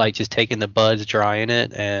like just taking the buds, drying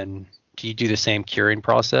it, and do you do the same curing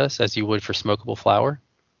process as you would for smokable flower?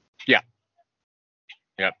 Yeah.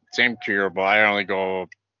 Yep. Same curable. I only go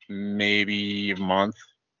maybe a month.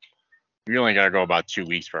 You only gotta go about 2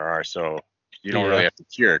 weeks for RSO. You don't really Yeah. have to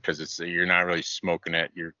cure it because you're not really smoking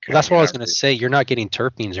it. Well, that's what You're I was not gonna really, say. You're not getting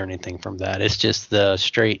terpenes or anything from that. It's just the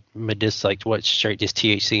straight like what straight just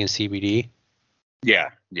THC and CBD. yeah.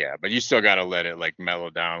 But you still gotta let it like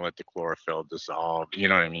mellow down, let the chlorophyll dissolve. You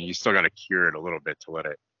know what I mean? You still gotta cure it a little bit to let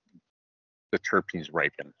the terpenes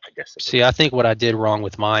ripen, I guess. See, I think what I did wrong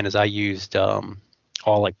with mine is I used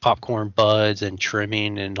all like popcorn buds and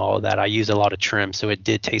trimming and all of that. I used a lot of trim, so it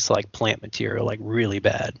did taste like plant material, like really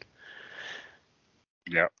bad.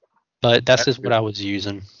 Yeah. But that's That's just what good. I was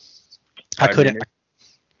using. I I mean, couldn't.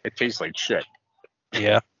 it tastes like shit.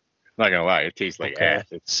 Yeah. I'm not gonna lie, it tastes like Okay. ass.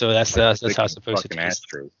 It's So that's like that's how it's licking a supposed to fucking taste.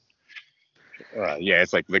 ashtray. Yeah,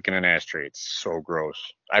 it's like licking an ashtray. It's so gross.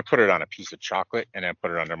 I put it on a piece of chocolate and then put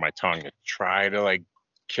it under my tongue to try to like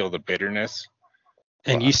kill the bitterness.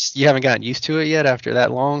 And Fuck. you haven't gotten used to it yet after that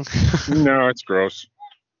long? No, it's gross.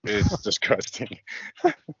 It's disgusting.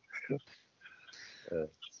 Uh,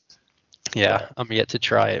 Yeah, but I'm yet to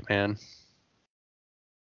try it, man.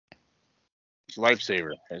 it's a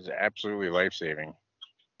lifesaver. It's absolutely life saving.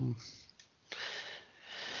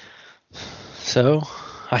 So,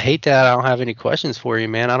 I hate that I don't have any questions for you,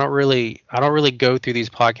 man. I don't really go through these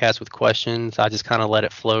podcasts with questions. I just kind of let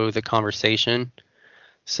it flow the conversation.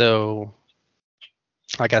 So,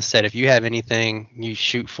 like I said, if you have anything, you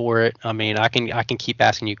shoot for it. I mean, I can keep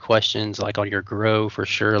asking you questions like on your grow for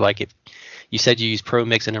sure. Like if you said you use Pro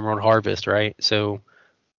Mix and Emerald Harvest, right? So,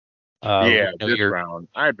 Yeah, we know this you're round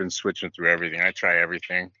I've been switching through everything. I try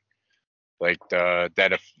everything. Like that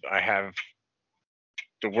if I have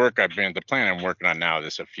the plant I'm working on now,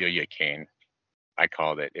 this Ophelia cane, I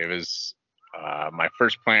called it. It was my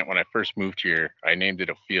first plant when I first moved here. I named it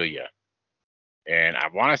Ophelia, and I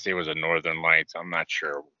want to say it was a Northern Lights. I'm not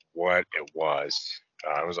sure what it was.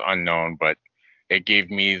 It was unknown, but it gave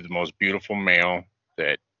me the most beautiful male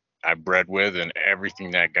that I bred with, and everything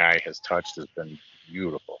that guy has touched has been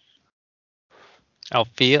beautiful.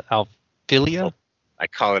 Alphilia? So I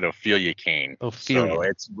call it Ophelia cane. So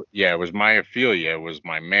Ophelia. it was my Ophelia was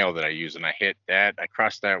my male that I used, and I hit that. I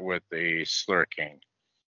crossed that with a slurricane,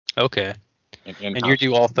 Okay. an And you in-house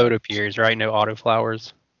do all genetics. photopures, right? No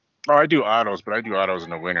autoflowers? Oh, I do autos, but I do autos in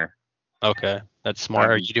the winter. Okay. That's I smart.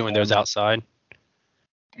 Are do you doing those only, outside?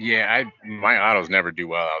 yeah, my autos never do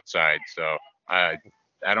well outside, so I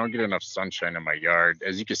I don't get enough sunshine in my yard.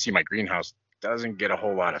 As you can see, my greenhouse doesn't get a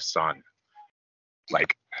whole lot of sun.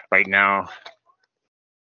 Like right now,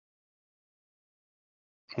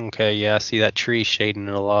 Okay, yeah, I see that tree shading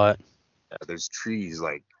it a lot. there's trees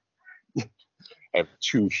like I have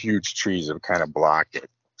two huge trees that kind of block it,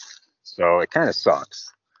 so it kind of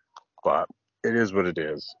sucks. But it is what it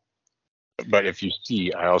is. But if you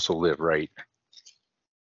see, I also live right.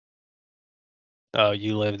 Oh,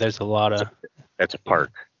 there's a lot It's a, of, it's a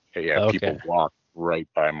park. Yeah, okay. people walk right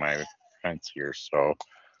by my fence here, so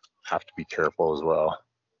have to be careful as well.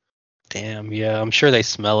 Damn, yeah, I'm sure they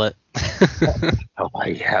smell it. Oh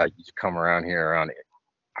yeah, you come around here around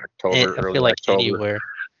October, I feel early like October. anywhere.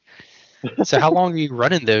 So how long are you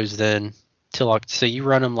running those then? Till like, so you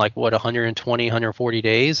run them like what, 120, 140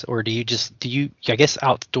 days, or I guess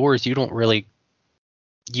outdoors you I just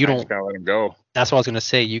don't. gotta let them go. That's what I was gonna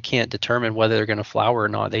say. You can't determine whether they're gonna flower or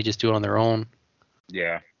not. They just do it on their own.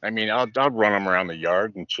 Yeah, I mean, I'll run them around the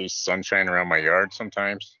yard and chase sunshine around my yard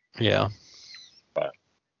sometimes. Yeah. But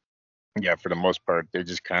yeah, for the most part, they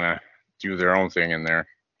just kind of do their own thing in there.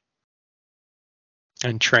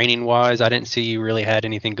 And training wise, I didn't see you really had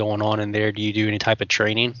anything going on in there. Do you do any type of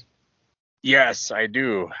training? Yes, I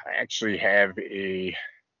do. I actually have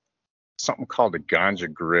something called a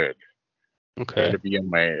ganja grid. Okay.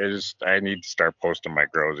 I need to start posting my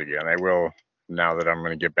grows again. I will now that I'm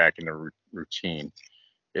going to get back in the routine.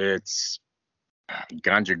 It's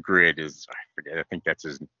Ganja Grid is, I forget, I think that's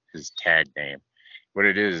his tag name. What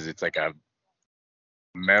it is, it's like a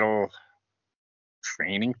metal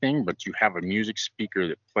training thing, but you have a music speaker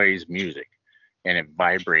that plays music and it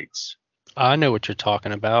vibrates. I know what you're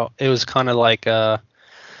talking about. It was kind of like I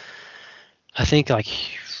think like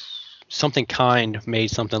something kind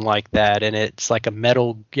made something like that, and it's like a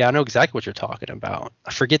metal. Yeah, I know exactly what you're talking about.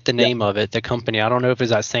 I forget the name of it, the company. I don't know if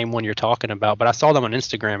it's that same one you're talking about, but I saw them on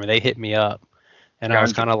Instagram and they hit me up, and I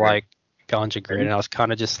was Ganja kind of Grid. like Ganja Grid, and I was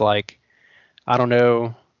kind of just like, I don't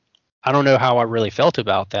know. I don't know how I really felt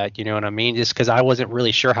about that. You know what I mean? Just because I wasn't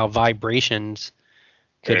really sure how vibrations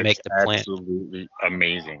could It's make the plant. absolutely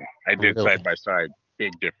amazing. I did Really? side by side.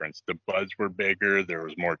 Big difference. The buds were bigger. There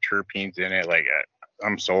was more terpenes in it. Like,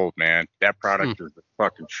 I'm sold, man. That product is the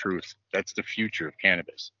fucking truth. That's the future of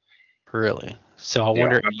cannabis. Really? So I Yeah,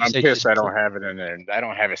 wonder. You I'm said you pissed just I don't have it in there. I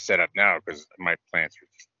don't have it set up now because my plants are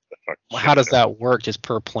just the fucking how shit does show. that work? Just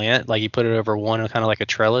per plant? Like you put it over one, kind of like a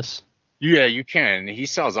trellis? Yeah, you can. He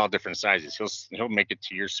sells all different sizes. He'll make it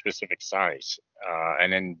to your specific size,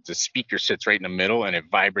 and then the speaker sits right in the middle, and it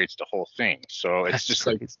vibrates the whole thing. So it's That's just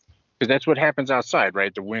like, crazy. because that's what happens outside,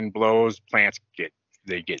 right? The wind blows, plants get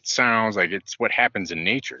sounds. Like, it's what happens in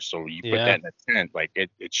nature. So you put Yeah. that in a tent, like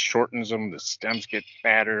it shortens them. The stems get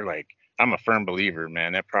fatter. Like, I'm a firm believer,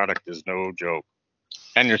 man. That product is no joke,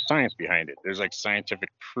 and there's science behind it. There's like scientific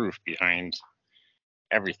proof behind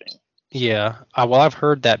everything. Yeah. Well, I've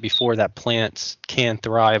heard that before that plants can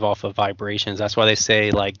thrive off of vibrations. That's why they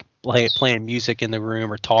say like playing music in the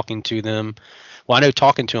room or talking to them. Well, I know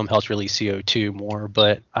talking to them helps release CO2 more,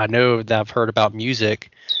 but I know that I've heard about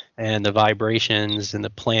music and the vibrations and the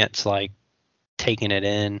plants like taking it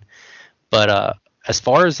in. But as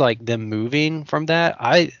far as like them moving from that,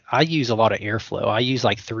 I use a lot of airflow. I use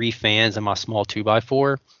like 3 fans in my small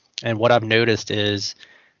 2x4, and what I've noticed is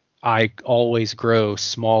I always grow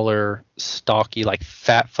smaller, stocky, like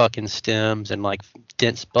fat fucking stems and like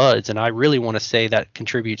dense buds. And I really want to say that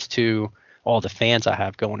contributes to all the fans I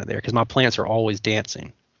have going in there because my plants are always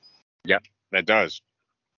dancing. Yep, that does.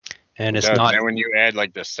 And It it's does. And not then when you add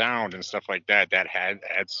like the sound and stuff like that,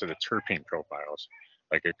 adds to the terpene profiles.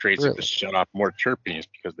 Like, it creates it to really. shut off more terpenes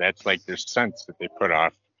because that's like their scents that they put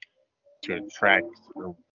off to attract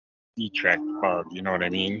or detract bugs. You know what I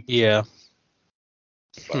mean? Yeah.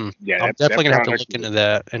 But yeah, I'm that definitely gonna have to product. look into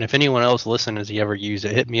that. And if anyone else listening has ever used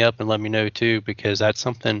it, hit me up and let me know too, because that's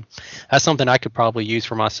something I could probably use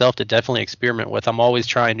for myself to definitely experiment with. I'm always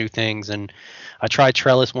trying new things, and I tried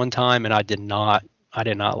trellis one time and I did not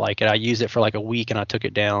like it. I used it for like a week and I took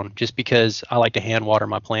it down just because I like to hand water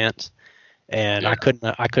my plants, and Yeah.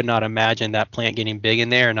 I could not imagine that plant getting big in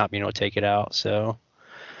there and not being able to take it out. So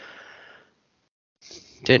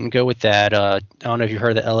didn't go with that. I don't know if you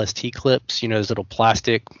heard of the LST clips, those little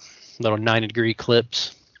plastic, little 90-degree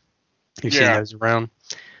clips. You've seen Yeah, those around.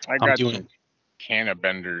 I I'm got doing some canna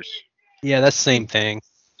benders. Yeah, that's the same thing.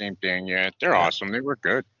 Same thing. Yeah, they're Yeah, awesome. They work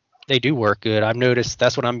good. they do work good. I've noticed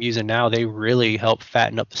that's what I'm using now. They really help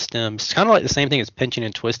fatten up the stems. It's kind of like the same thing as pinching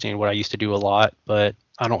and twisting, what I used to do a lot, but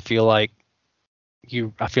I don't feel like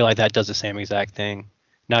I feel like that does the same exact thing.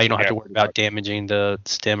 Now you don't have Yeah, to worry about damaging the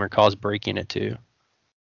stem or cause breaking it too.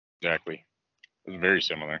 exactly. It's very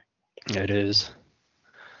similar. It is.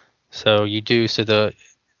 So the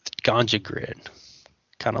ganja grid,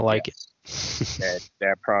 kind of like it. Yes,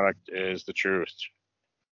 that product is the truth.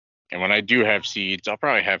 And when I do have seeds, I'll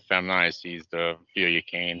probably have feminized seeds, the Ophelia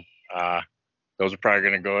cane. Those are probably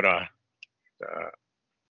going to go to the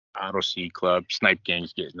Auto Seed Club. Snipe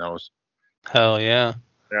Gang's getting those. Hell yeah.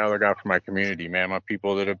 They're all I got for my community, man. My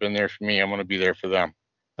people that have been there for me, I'm going to be there for them.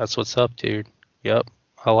 That's what's up, dude. Yep.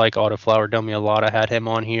 I like Autoflower Dummy a lot. I had him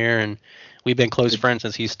on here, and we've been close friends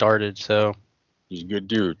since he started. So He's a good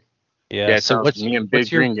dude. yeah. So Me and Big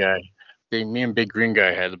Green Guy. Me and Big Green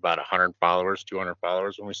Guy had about 100 followers, 200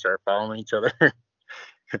 followers when we started following each other. and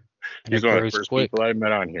He's it one of the grows first quick. people I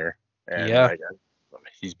met on here, and Yeah.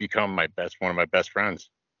 he's become one of my best friends.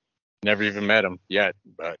 Never even met him yet,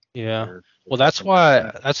 but Yeah. Well, that's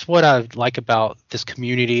what I like about this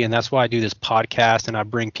community, and that's why I do this podcast, and I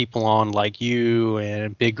bring people on like you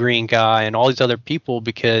and Big Green Guy and all these other people,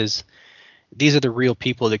 because these are the real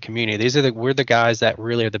people of the community. We're the guys that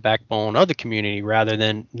really are the backbone of the community, rather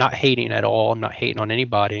than not hating at all, not hating on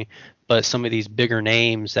anybody, but some of these bigger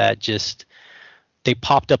names that just they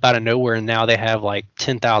popped up out of nowhere and now they have like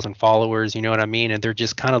 10,000 followers, you know what I mean? And they're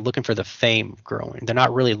just kind of looking for the fame growing. They're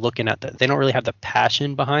not really looking at they don't really have the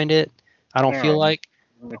passion behind it. I don't feel like.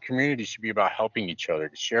 the community should be about helping each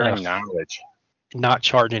other, sharing knowledge. not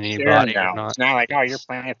charging Sharing anybody or now. not. It's not like, oh, your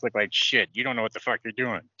plants look like shit. You don't know what the fuck you're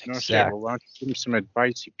doing. No shit. Well, why don't you give me some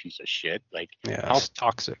advice, you piece of shit? Like, Yeah, help. it's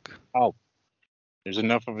toxic. Help. There's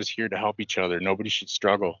enough of us here to help each other. Nobody should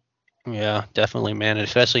struggle. Yeah, definitely, man. And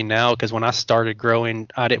especially now, because when I started growing,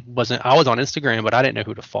 I was on Instagram, but I didn't know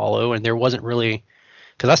who to follow, and there wasn't really,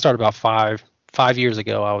 because I started about five years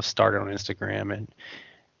ago. I was started on Instagram, and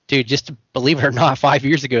dude, just to believe it or not, 5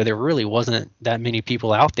 years ago there really wasn't that many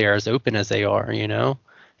people out there as open as they are.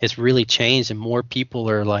 It's really changed, and more people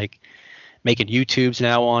are like making YouTubes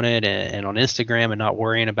now on it and on Instagram and not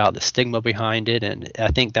worrying about the stigma behind it. And I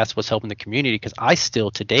think that's what's helping the community, because I still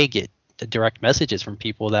today get the direct messages from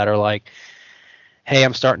people that are like, hey,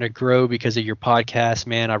 I'm starting to grow because of your podcast,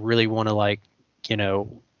 man. I really want to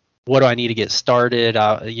what do I need to get started?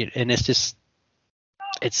 And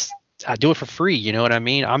I do it for free. You know what I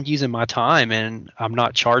mean? I'm using my time and I'm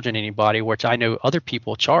not charging anybody, which I know other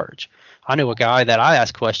people charge. I know a guy that I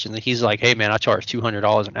ask questions and he's like, hey man, I charge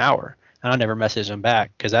 $200 an hour. And I never message him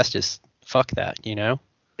back because that's just fuck that. Yeah,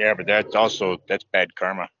 but that's bad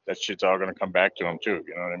karma. That shit's all gonna come back to him too.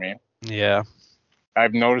 You know what I mean? Yeah.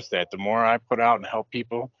 I've noticed that the more I put out and help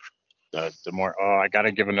people, the more. Oh, I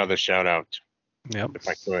gotta give another shout out. Yep. If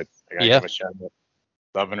I could, I gotta give a shout out.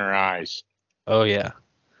 Love in her eyes. Oh yeah.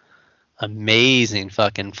 Amazing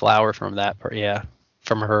fucking flower from yeah,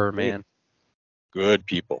 from her, man. Good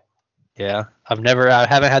people. Yeah. I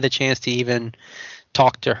haven't had the chance to even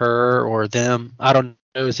talk to her or them. I don't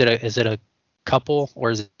know. Is it a couple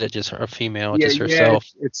or is it just a female? Yeah, just herself?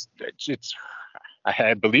 It's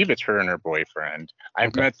I believe it's her and her boyfriend.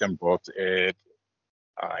 I've met them both at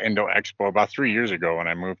Indo Expo about 3 years ago when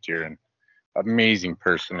I moved here, and amazing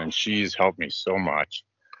person, and she's helped me so much.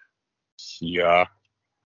 Yeah.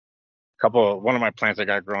 One of my plants I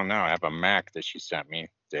got growing now, I have a Mac that she sent me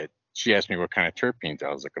that she asked me what kind of terpenes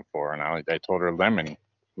I was looking for, and I told her lemonine.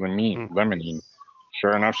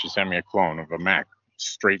 Sure enough, she sent me a clone of a Mac,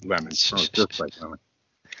 straight lemon, just like lemon.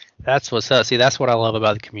 That's what's up. See, that's what I love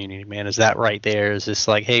about the community, man, is that right there is just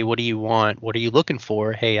like, hey, what do you want? What are you looking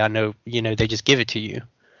for? Hey, I know, they just give it to you.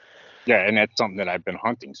 Yeah, and that's something that I've been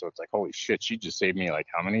hunting, so it's like, holy shit, she just saved me like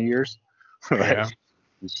how many years? Yeah.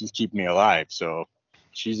 She's keeping me alive, so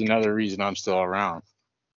she's another reason I'm still around.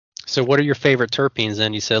 So what are your favorite terpenes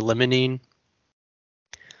then? You said limonene?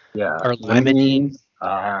 Yeah. Or limonene?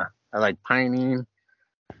 I like pinene.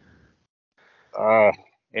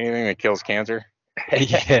 Anything that kills cancer.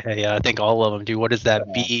 Yeah, I think all of them do. What is that?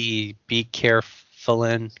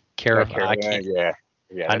 Carefulin?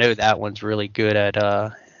 Yeah. I know that one's really good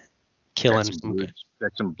at killing.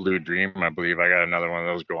 That's some Blue Dream, I believe. I got another one of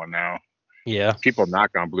those going now. Yeah. People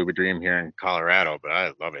knock on Blue Dream here in Colorado, but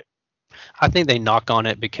I love it. I think they knock on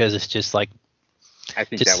it because it's just like. I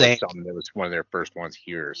think that was something that was one of their first ones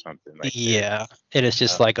here or something like that. Yeah, and it's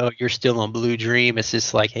just like, oh, you're still on Blue Dream. It's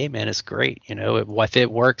just like, hey, man, it's great. If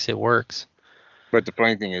it works, it works. But the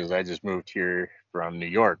funny thing is, I just moved here from New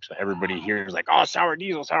York, so everybody here is like, oh, sour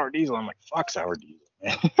diesel. I'm like, fuck sour diesel,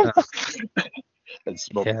 man. Been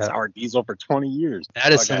smoking sour diesel for 20 years.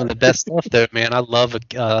 That is some of the best stuff, though, man. I love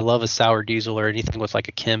a sour diesel or anything with like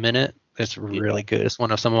a chem in it. It's really good. It's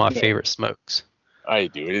some of my favorite smokes. I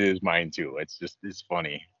do. It is mine too. It's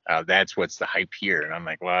funny. That's what's the hype here, and I'm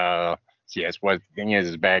like, well, yes. What the thing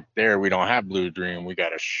is back there we don't have Blue Dream. We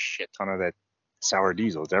got a shit ton of that sour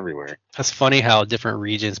diesel. It's everywhere. That's funny how different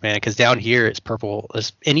regions, man. Because down here it's purple.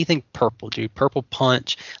 It's anything purple, dude. Purple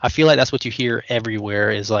punch. I feel like that's what you hear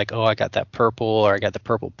everywhere. Is like, oh, I got that purple, or I got the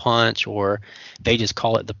purple punch, or they just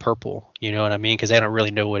call it the purple. You know what I mean? Because they don't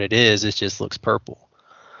really know what it is. It just looks purple.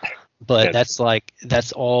 But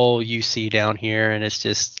that's all you see down here, and it's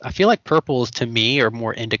just, I feel like purples to me are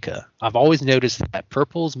more indica. I've always noticed that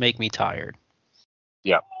purples make me tired.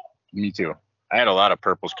 Yeah, me too. I had a lot of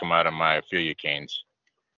purples come out of my Ophelia canes.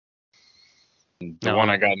 The one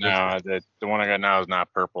I got now is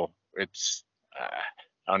not purple. It's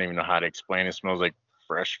I don't even know how to explain it. It smells like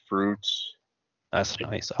fresh fruits. That's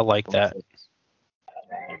nice. I like that.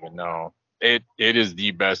 I don't even know. It is the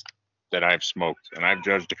best that I've smoked, and I've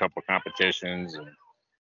judged a couple competitions, and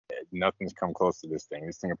nothing's come close to this thing.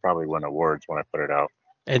 This thing will probably win awards when I put it out.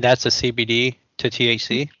 And that's a CBD to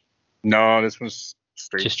THC? No, this one's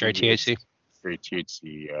straight THC. Straight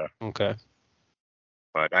THC, yeah. Okay.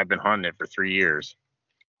 But I've been hunting it for 3 years.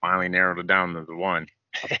 Finally narrowed it down to the one.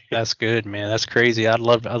 That's good, man. That's crazy. I'd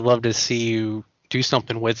love to see you do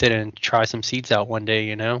something with it and try some seeds out one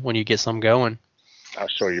day. When you get some going. I'll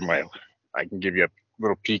show you I can give you a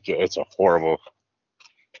little peek. It's a horrible.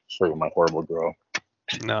 Show you my horrible grow.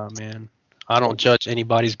 No, man. I don't judge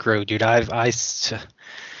anybody's grow, dude. I've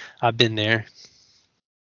been there.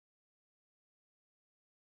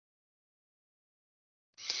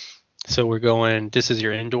 So we're going. This is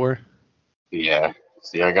your indoor. Yeah.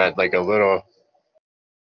 See, I got like a little.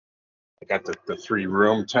 I got the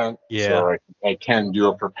 3-room tent, Yeah. so I can do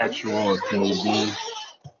a perpetual if need be.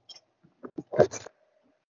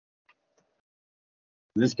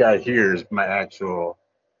 This guy here is my actual.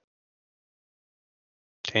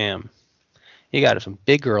 Damn. You got some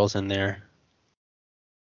big girls in there.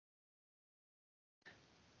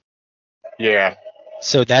 Yeah.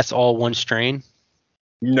 So that's all one strain.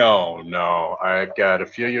 No. I got a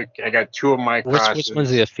few. I got 2 of my Which one's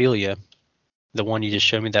crosses. the Ophelia? The one you just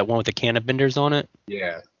showed me, that one with the canna benders on it?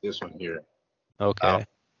 Yeah, this one here. I Okay. don't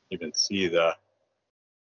even see the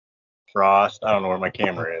frost. I don't know where my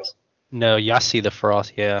camera is. No, yeah, I see the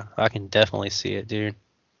frost. Yeah, I can definitely see it, dude.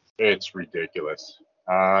 It's ridiculous.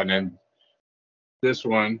 And then this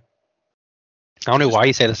one. I don't know Just, why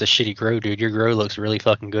you say that's a shitty grow, dude. Your grow looks really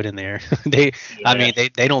fucking good in there. I yeah, mean,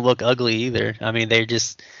 they don't look ugly either. I mean, they're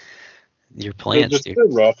just your they're plants, just dude. they're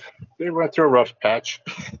rough. They went through a rough patch.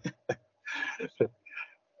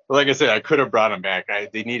 Like I said, I could have brought them back.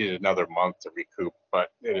 They needed another month to recoup,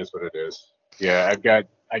 but it is what it is. Yeah, I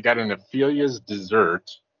got an Ophelia's dessert,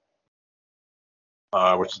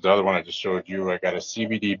 which is the other one I just showed you. I got a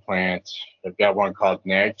CBD plant. I've got one called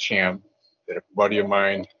Nag Champ that a buddy of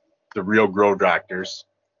mine, the real Grow Doctors,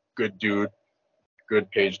 good dude,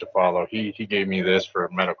 good page to follow. He gave me this for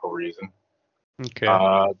a medical reason. Okay,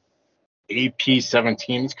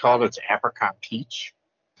 AP17 it's called. It's apricot peach.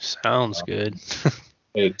 sounds good.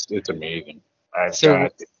 It's amazing. I've So,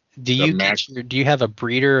 got the max. do you have a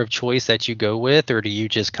breeder of choice that you go with, or do you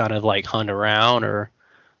just kind of like hunt around, or?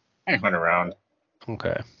 I hunt around.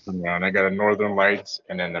 Okay, I got a Northern Lights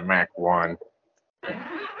and then the Mac 1.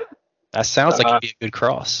 that sounds like it'd be a good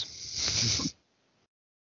cross.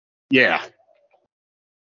 Yeah.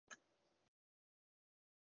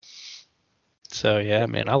 So yeah,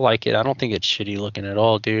 man, I like it. I don't think it's shitty looking at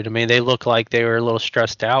all, dude. I mean, they look like they were a little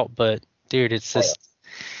stressed out, but dude, it's just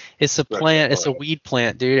it's a plant, it's a weed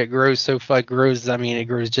plant, dude. It grows so fuck grows. I mean, it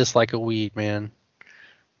grows just like a weed, man.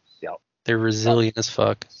 Yep. They're resilient as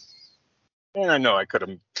fuck. And I know I could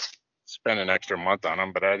have spent an extra month on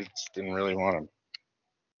them, but I just didn't really want them.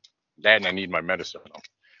 That and I need my medicine.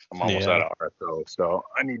 I'm almost Yeah. out of RSO, so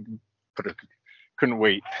I need to put it. Couldn't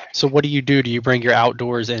wait. So what do you do? Do you bring your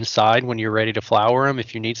outdoors inside when you're ready to flower them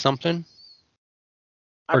if you need something?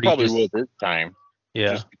 I Or do you probably just will this time,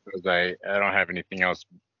 yeah. just because I don't have anything else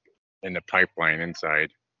in the pipeline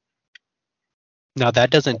inside. Now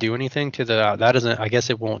that doesn't do anything to the that doesn't I guess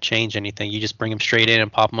it won't change anything. You just bring them straight in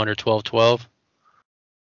and pop them under 1212.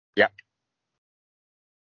 Yeah.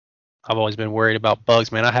 I've always been worried about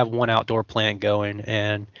bugs, man. I have one outdoor plant going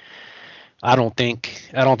and I don't think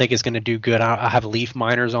it's gonna do good. I have leaf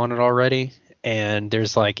miners on it already, and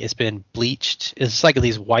there's like it's been bleached. It's like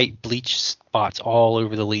these white bleach spots all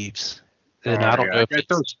over the leaves, and I don't Yeah, know I if got it's.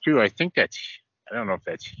 those too. I don't know if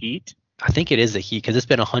that's heat. I think it is the heat because it's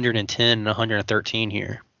been 110 and 113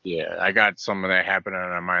 here. Yeah, I got some of that happening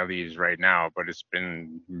on my leaves right now, but it's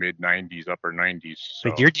been mid 90s, upper 90s. Like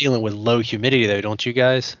So, you're dealing with low humidity though, don't you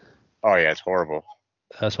guys? oh yeah, it's horrible.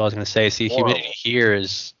 That's what I was gonna say. See, humidity Horrible. here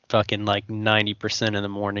is fucking like 90% in the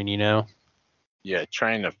morning. You know. Yeah,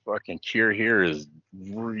 trying to fucking cure here is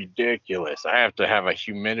ridiculous. I have to have a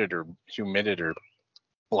humiditor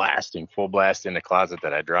blasting, full blast in the closet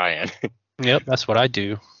that I dry in. Yep, that's what I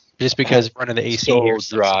do. Just because running the AC here So sucks.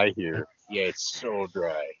 dry here. Yeah, it's so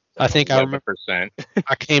dry. I Like think I remember 11%.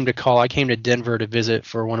 I came to Denver to visit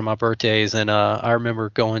for one of my birthdays, and I remember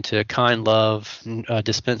going to Kind Love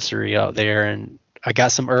dispensary out there, and I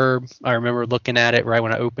got some herb. I remember looking at it right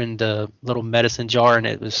when I opened the little medicine jar, and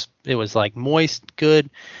it was like moist, good.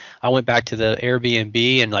 I went back to the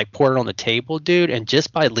Airbnb and like poured it on the table, dude, and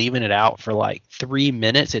just by leaving it out for like 3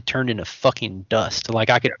 minutes, it turned into fucking dust.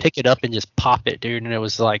 Like I could pick it up and just pop it, dude, and it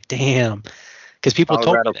was like, damn, because people told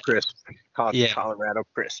me Colorado that. crisp. Called Yeah, Colorado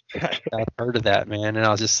crisp. I've heard of that, man, and I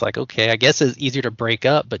was just like, okay, I guess it's easier to break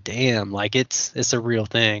up, but damn, like it's a real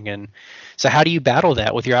thing. And so, how do you battle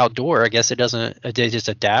that with your outdoor? I guess it doesn't. They just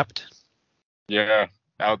adapt. Yeah,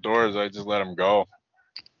 outdoors, I just let them go.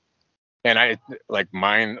 And I like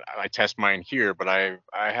mine. I test mine here, but I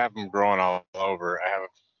have them growing all over. I have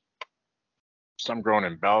some growing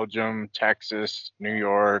in Belgium, Texas, New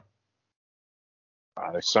York.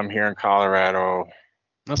 There's some here in Colorado.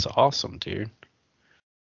 That's awesome, dude.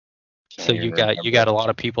 So Can't even remember. you got a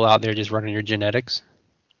lot of people out there just running your genetics.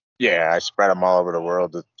 Yeah, I spread them all over the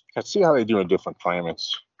world. I see how they do in different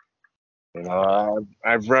climates. You know,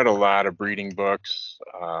 I've read a lot of breeding books,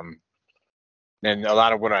 and a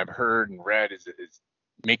lot of what I've heard and read is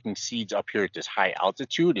making seeds up here at this high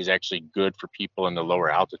altitude is actually good for people in the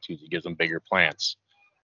lower altitudes. It gives them bigger plants.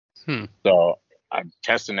 So I'm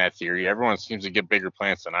testing that theory. Everyone seems to get bigger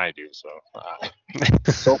plants than I do. So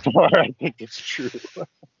so far, I think it's true.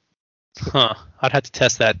 I'd have to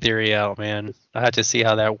test that theory out, man. I have to see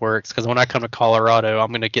how that works, because when I come to Colorado, I'm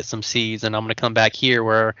going to get some seeds, and I'm going to come back here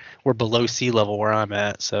where we're below sea level where I'm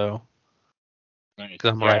at, so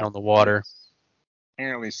because I'm right on the water.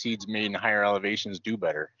 Apparently, seeds made in higher elevations do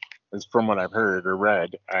better. That's from what I've heard or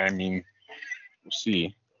read. I mean, we'll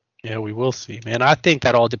see. Yeah, we will see, man. I think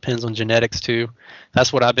that all depends on genetics too.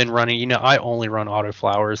 That's what I've been running. You know, I only run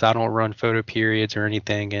autoflowers. I don't run photoperiods or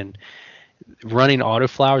anything. And running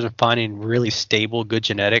autoflowers and finding really stable, good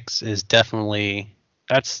genetics is definitely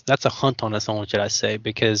that's a hunt on its own, should I say?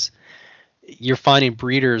 Because you're finding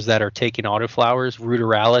breeders that are taking autoflowers,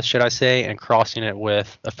 ruderalis, should I say, and crossing it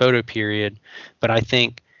with a photoperiod. But I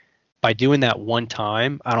think by doing that one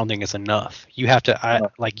time, I don't think it's enough. You have to,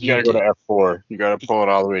 like you gotta go to F4. You gotta pull it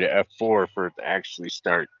all the way to F4 for it to actually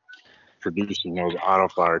start producing those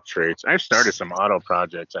autoflower traits. I've started some auto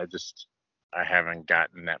projects. I haven't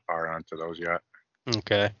gotten that far onto those yet.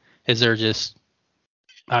 Okay. Is there just?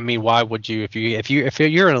 I mean, why would you? If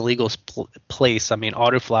you're in a legal place, I mean,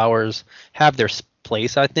 autoflowers have their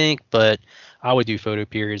place, I think, but I would do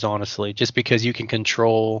photoperiods honestly, just because you can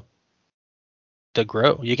control the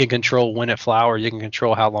grow. You can control when it flowers. You can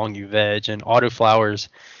control how long you veg. And autoflowers,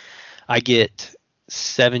 I get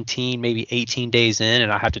 17, maybe 18 days in,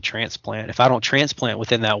 and I have to transplant. If I don't transplant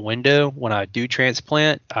within that window, when I do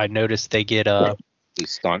transplant, I notice they get they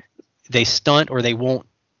stunt. They stunt, or they won't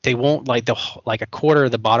like a quarter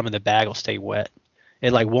of the bottom of the bag will stay wet.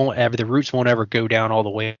 It like won't ever, the roots won't ever go down all the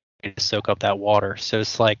way to soak up that water. So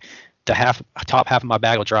it's like the top half of my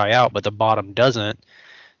bag will dry out, but the bottom doesn't.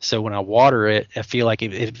 So when I water it, I feel like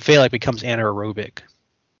it becomes anaerobic.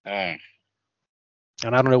 And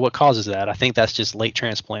I don't know what causes that. I think that's just late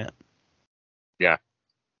transplant. Yeah.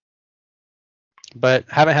 But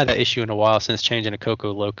haven't had that issue in a while since changing to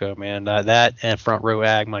Coco Loco, man. That and Front Row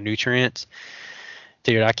Ag, my nutrients.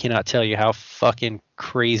 Dude, I cannot tell you how fucking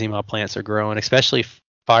crazy my plants are growing, especially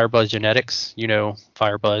Firebuds Genetics, you know,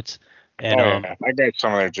 Firebuds. And I got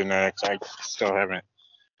some of their genetics. I still haven't.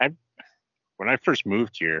 When I first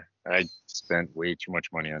moved here, I spent way too much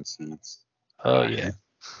money on seeds. Oh yeah.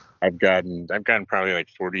 I've gotten probably like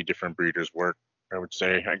 40 different breeders work, I would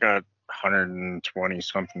say. I got 120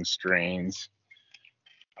 something strains.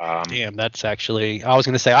 Damn, that's actually, I was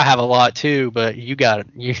gonna say I have a lot too, but you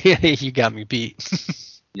got me beat.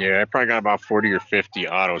 Yeah, I probably got about 40 or 50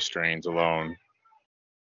 auto strains alone.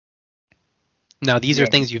 Now these are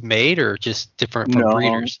things you've made, or just different from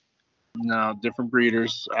breeders? No, different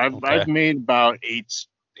breeders. I've made about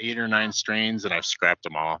eight or nine strains, and I've scrapped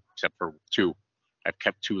them all except for 2. I've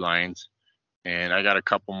kept 2 lines, and I got a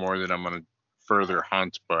couple more that I'm gonna further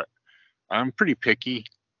hunt, but I'm pretty picky.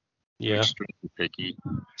 Yeah. Extremely picky.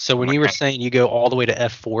 So when you were saying you go all the way to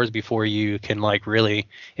F4s before you can like really,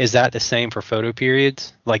 is that the same for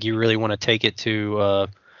photoperiods? Like you really want to take it to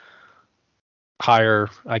higher,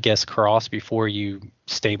 I guess, cross before you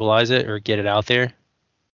stabilize it or get it out there?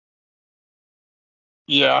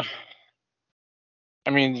 Yeah. I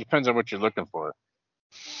mean, it depends on what you're looking for.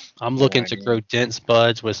 I'm looking to grow dense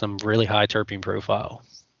buds with some really high terpene profile.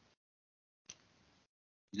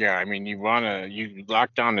 Yeah, I mean, you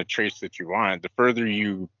lock down the traits that you want. The further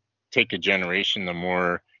you take a generation, the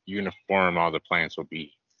more uniform all the plants will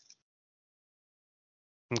be.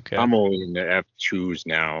 Okay. I'm only in the F2s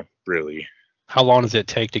now, really. How long does it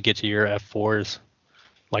take to get to your F4s?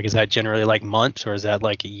 Like, is that generally like months, or is that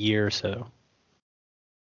like a year or so?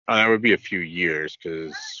 That would be a few years,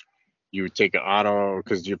 because you would take an auto,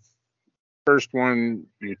 because your first one,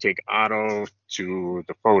 you take auto to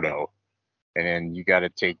the photo, and then you got to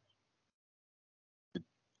take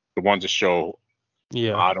the ones that show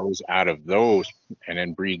autos out of those, and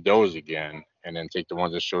then breed those again, and then take the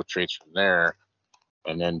ones that show traits from there,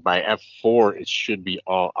 and then by F4 it should be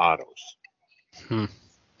all autos.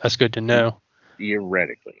 That's good to know.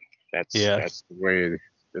 Theoretically, that's the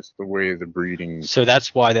way the breeding. So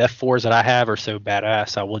that's why the F4s that I have are so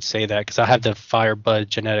badass. I would say that because I have the Firebud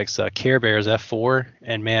Genetics Care Bears F4,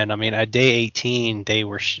 and man, I mean, at day 18 they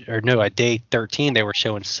were, at day 13 they were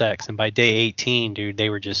showing sex, and by day 18, dude, they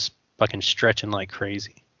were just fucking stretching like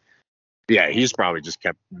crazy. Yeah, he's probably just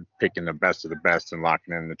kept picking the best of the best and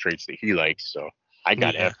locking in the traits that he likes. So I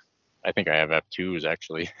got I think I have F2s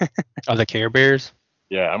actually. Oh, the Care Bears?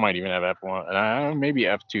 Yeah, I might even have F1, maybe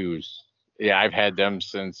F2s. Yeah, I've had them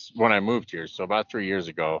since when I moved here, so about 3 years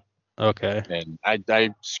ago. Okay. And I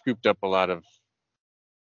scooped up a lot of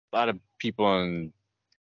people in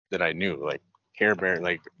that I knew. Like Care Bear,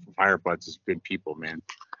 like Firebuds is good people, man.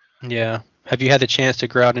 Yeah. Have you had the chance to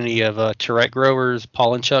grow out any of Tourette Growers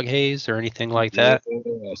Pollen Chuck Haze or anything like that?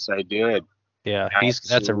 Yes, I did. Yeah,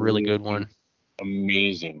 that's a really good Absolutely one.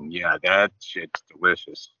 amazing. Yeah, that shit's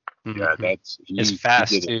delicious. Yeah, Hmm. that's It's he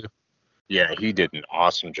fast did it. too. Yeah, he did an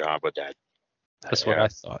awesome job with that. That's what Yeah, I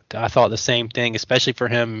thought. I thought the same thing, especially for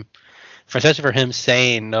him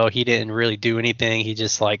saying no, he didn't really do anything. He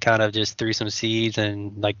just like kind of just threw some seeds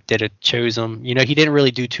and like chose them. He didn't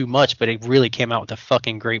really do too much, but it really came out with a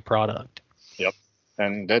fucking great product. yep.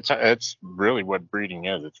 And that's really what breeding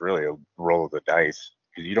is. It's really a roll of the dice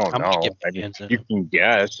because you don't I'm gonna get know. I my mean, hands in you them. can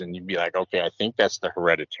guess and you'd be like, okay, I think that's the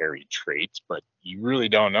hereditary traits, but you really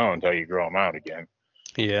don't know until you grow them out again.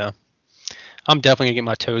 Yeah. I'm definitely gonna get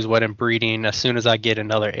my toes wet in breeding as soon as I get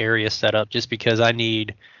another area set up, just because I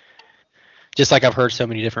need, just like I've heard so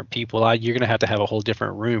many different people, you're gonna have to have a whole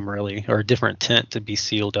different room really, or a different tent to be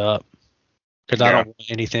sealed up. Because I Yeah. don't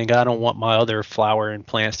want anything. I don't want my other flower and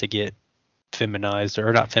plants to get feminized,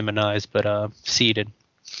 or not feminized, but seeded.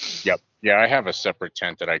 Yep. Yeah, I have a separate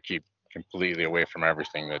tent that I keep completely away from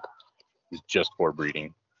everything that is just for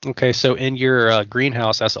breeding. Okay, so in your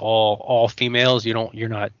greenhouse, that's all females. You're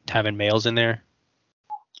not having males in there.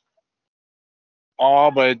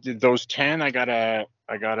 Oh, but those 10, I gotta.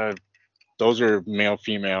 Those are male,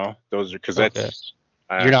 female. Those are because Okay. that's.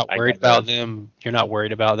 You're not I worried gotta. about them. You're not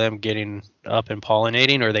worried about them getting up and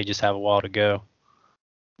pollinating, or they just have a while to go.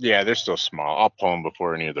 Yeah, they're still small. I'll pull them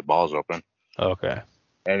before any of the balls open. Okay.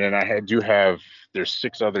 And then do have. There's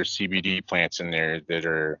 6 other CBD plants in there that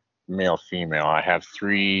are male, female. I have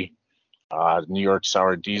 3 New York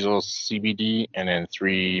Sour Diesel CBD, and then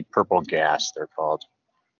 3 Purple Gas. They're called.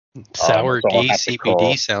 Sour It's all D CBD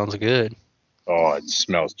heptacle. sounds good. Oh, it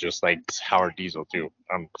smells just like Howard Diesel too.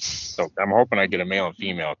 I'm hoping I get a male and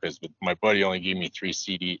female because my buddy only gave me 3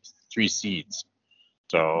 seeds.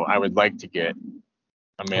 So I would like to get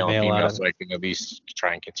a A male and male out female of so it. I can at least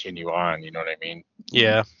try and continue on. You know what I mean?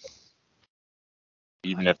 Yeah,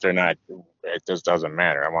 Even if they're not, it just doesn't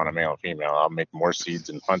matter. I want a male and female. I'll make more seeds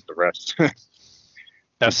and hunt the rest.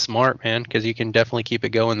 that's smart, man, because you can definitely keep it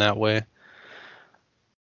going that way.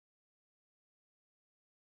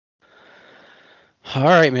 All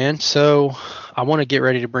right, man. So I want to get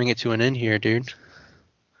ready to bring it to an end here, dude.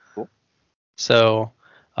 Cool. So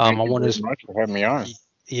I Thank you want very to, much for having me on.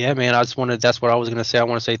 yeah, man. I just wanted. That's what I was gonna say. I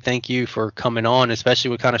want to say thank you for coming on,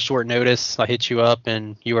 especially with kind of short notice. I hit you up,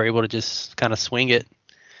 and you were able to just kind of swing it.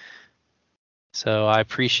 So I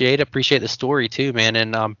appreciate the story too, man.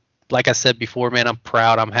 And like I said before, man, I'm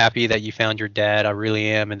proud. I'm happy that you found your dad. I really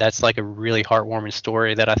am, and that's like a really heartwarming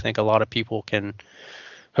story that I think a lot of people can.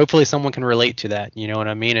 Hopefully, someone can relate to that. You know what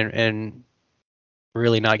I mean? And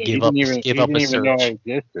really not Yeah, he didn't even give he up didn't a even know I search.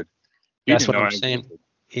 existed. He That's didn't what know I'm I saying. existed.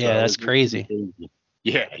 Yeah, So that's it's pretty crazy. crazy.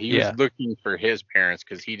 Yeah, he was Yeah, looking for his parents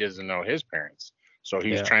because he doesn't know his parents. So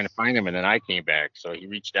he was yeah. trying to find them, and then I came back. So he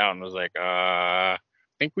reached out and was like, I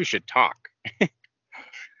think we should talk. And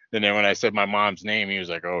then when I said my mom's name, he was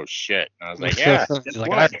like, oh shit. And I was like, yeah, guess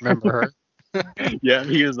Like I what? remember her. Yeah,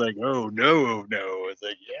 he was like, oh no, oh, no. I was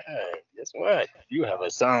like, yeah, guess what? You have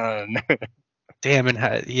a son. Damn,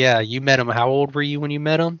 and yeah, you met him. How old were you when you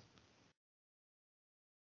met him?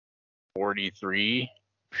 43,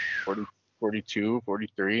 40, 42,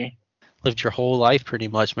 43. Lived your whole life pretty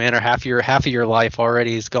much, man, or half of your life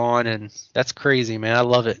already is gone, and that's crazy, man. I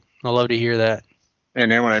love it. I love to hear that. And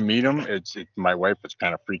then when I meet him, my wife is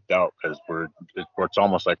kind of freaked out because it's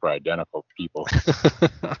almost like we're identical people.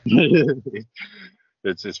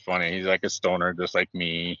 It's just funny. He's like a stoner, just like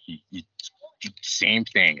me. He same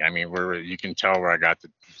thing. I mean, you can tell where I got the.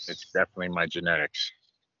 It's definitely my genetics,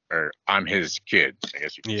 or I'm his kid, I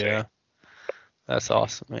guess you could say. Yeah, that's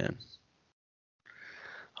awesome, man.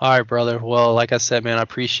 All right, brother. Well, like I said, man, I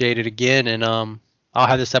appreciate it again, and I'll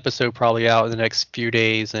have this episode probably out in the next few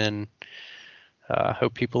days, and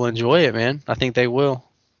hope people enjoy it, man. I think they will.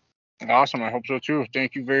 Awesome. I hope so too.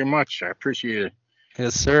 Thank you very much. I appreciate it.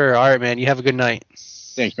 Yes, sir. All right, man. You have a good night.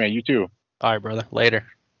 Thanks, man. You too. All right, brother. Later.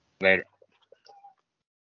 Later.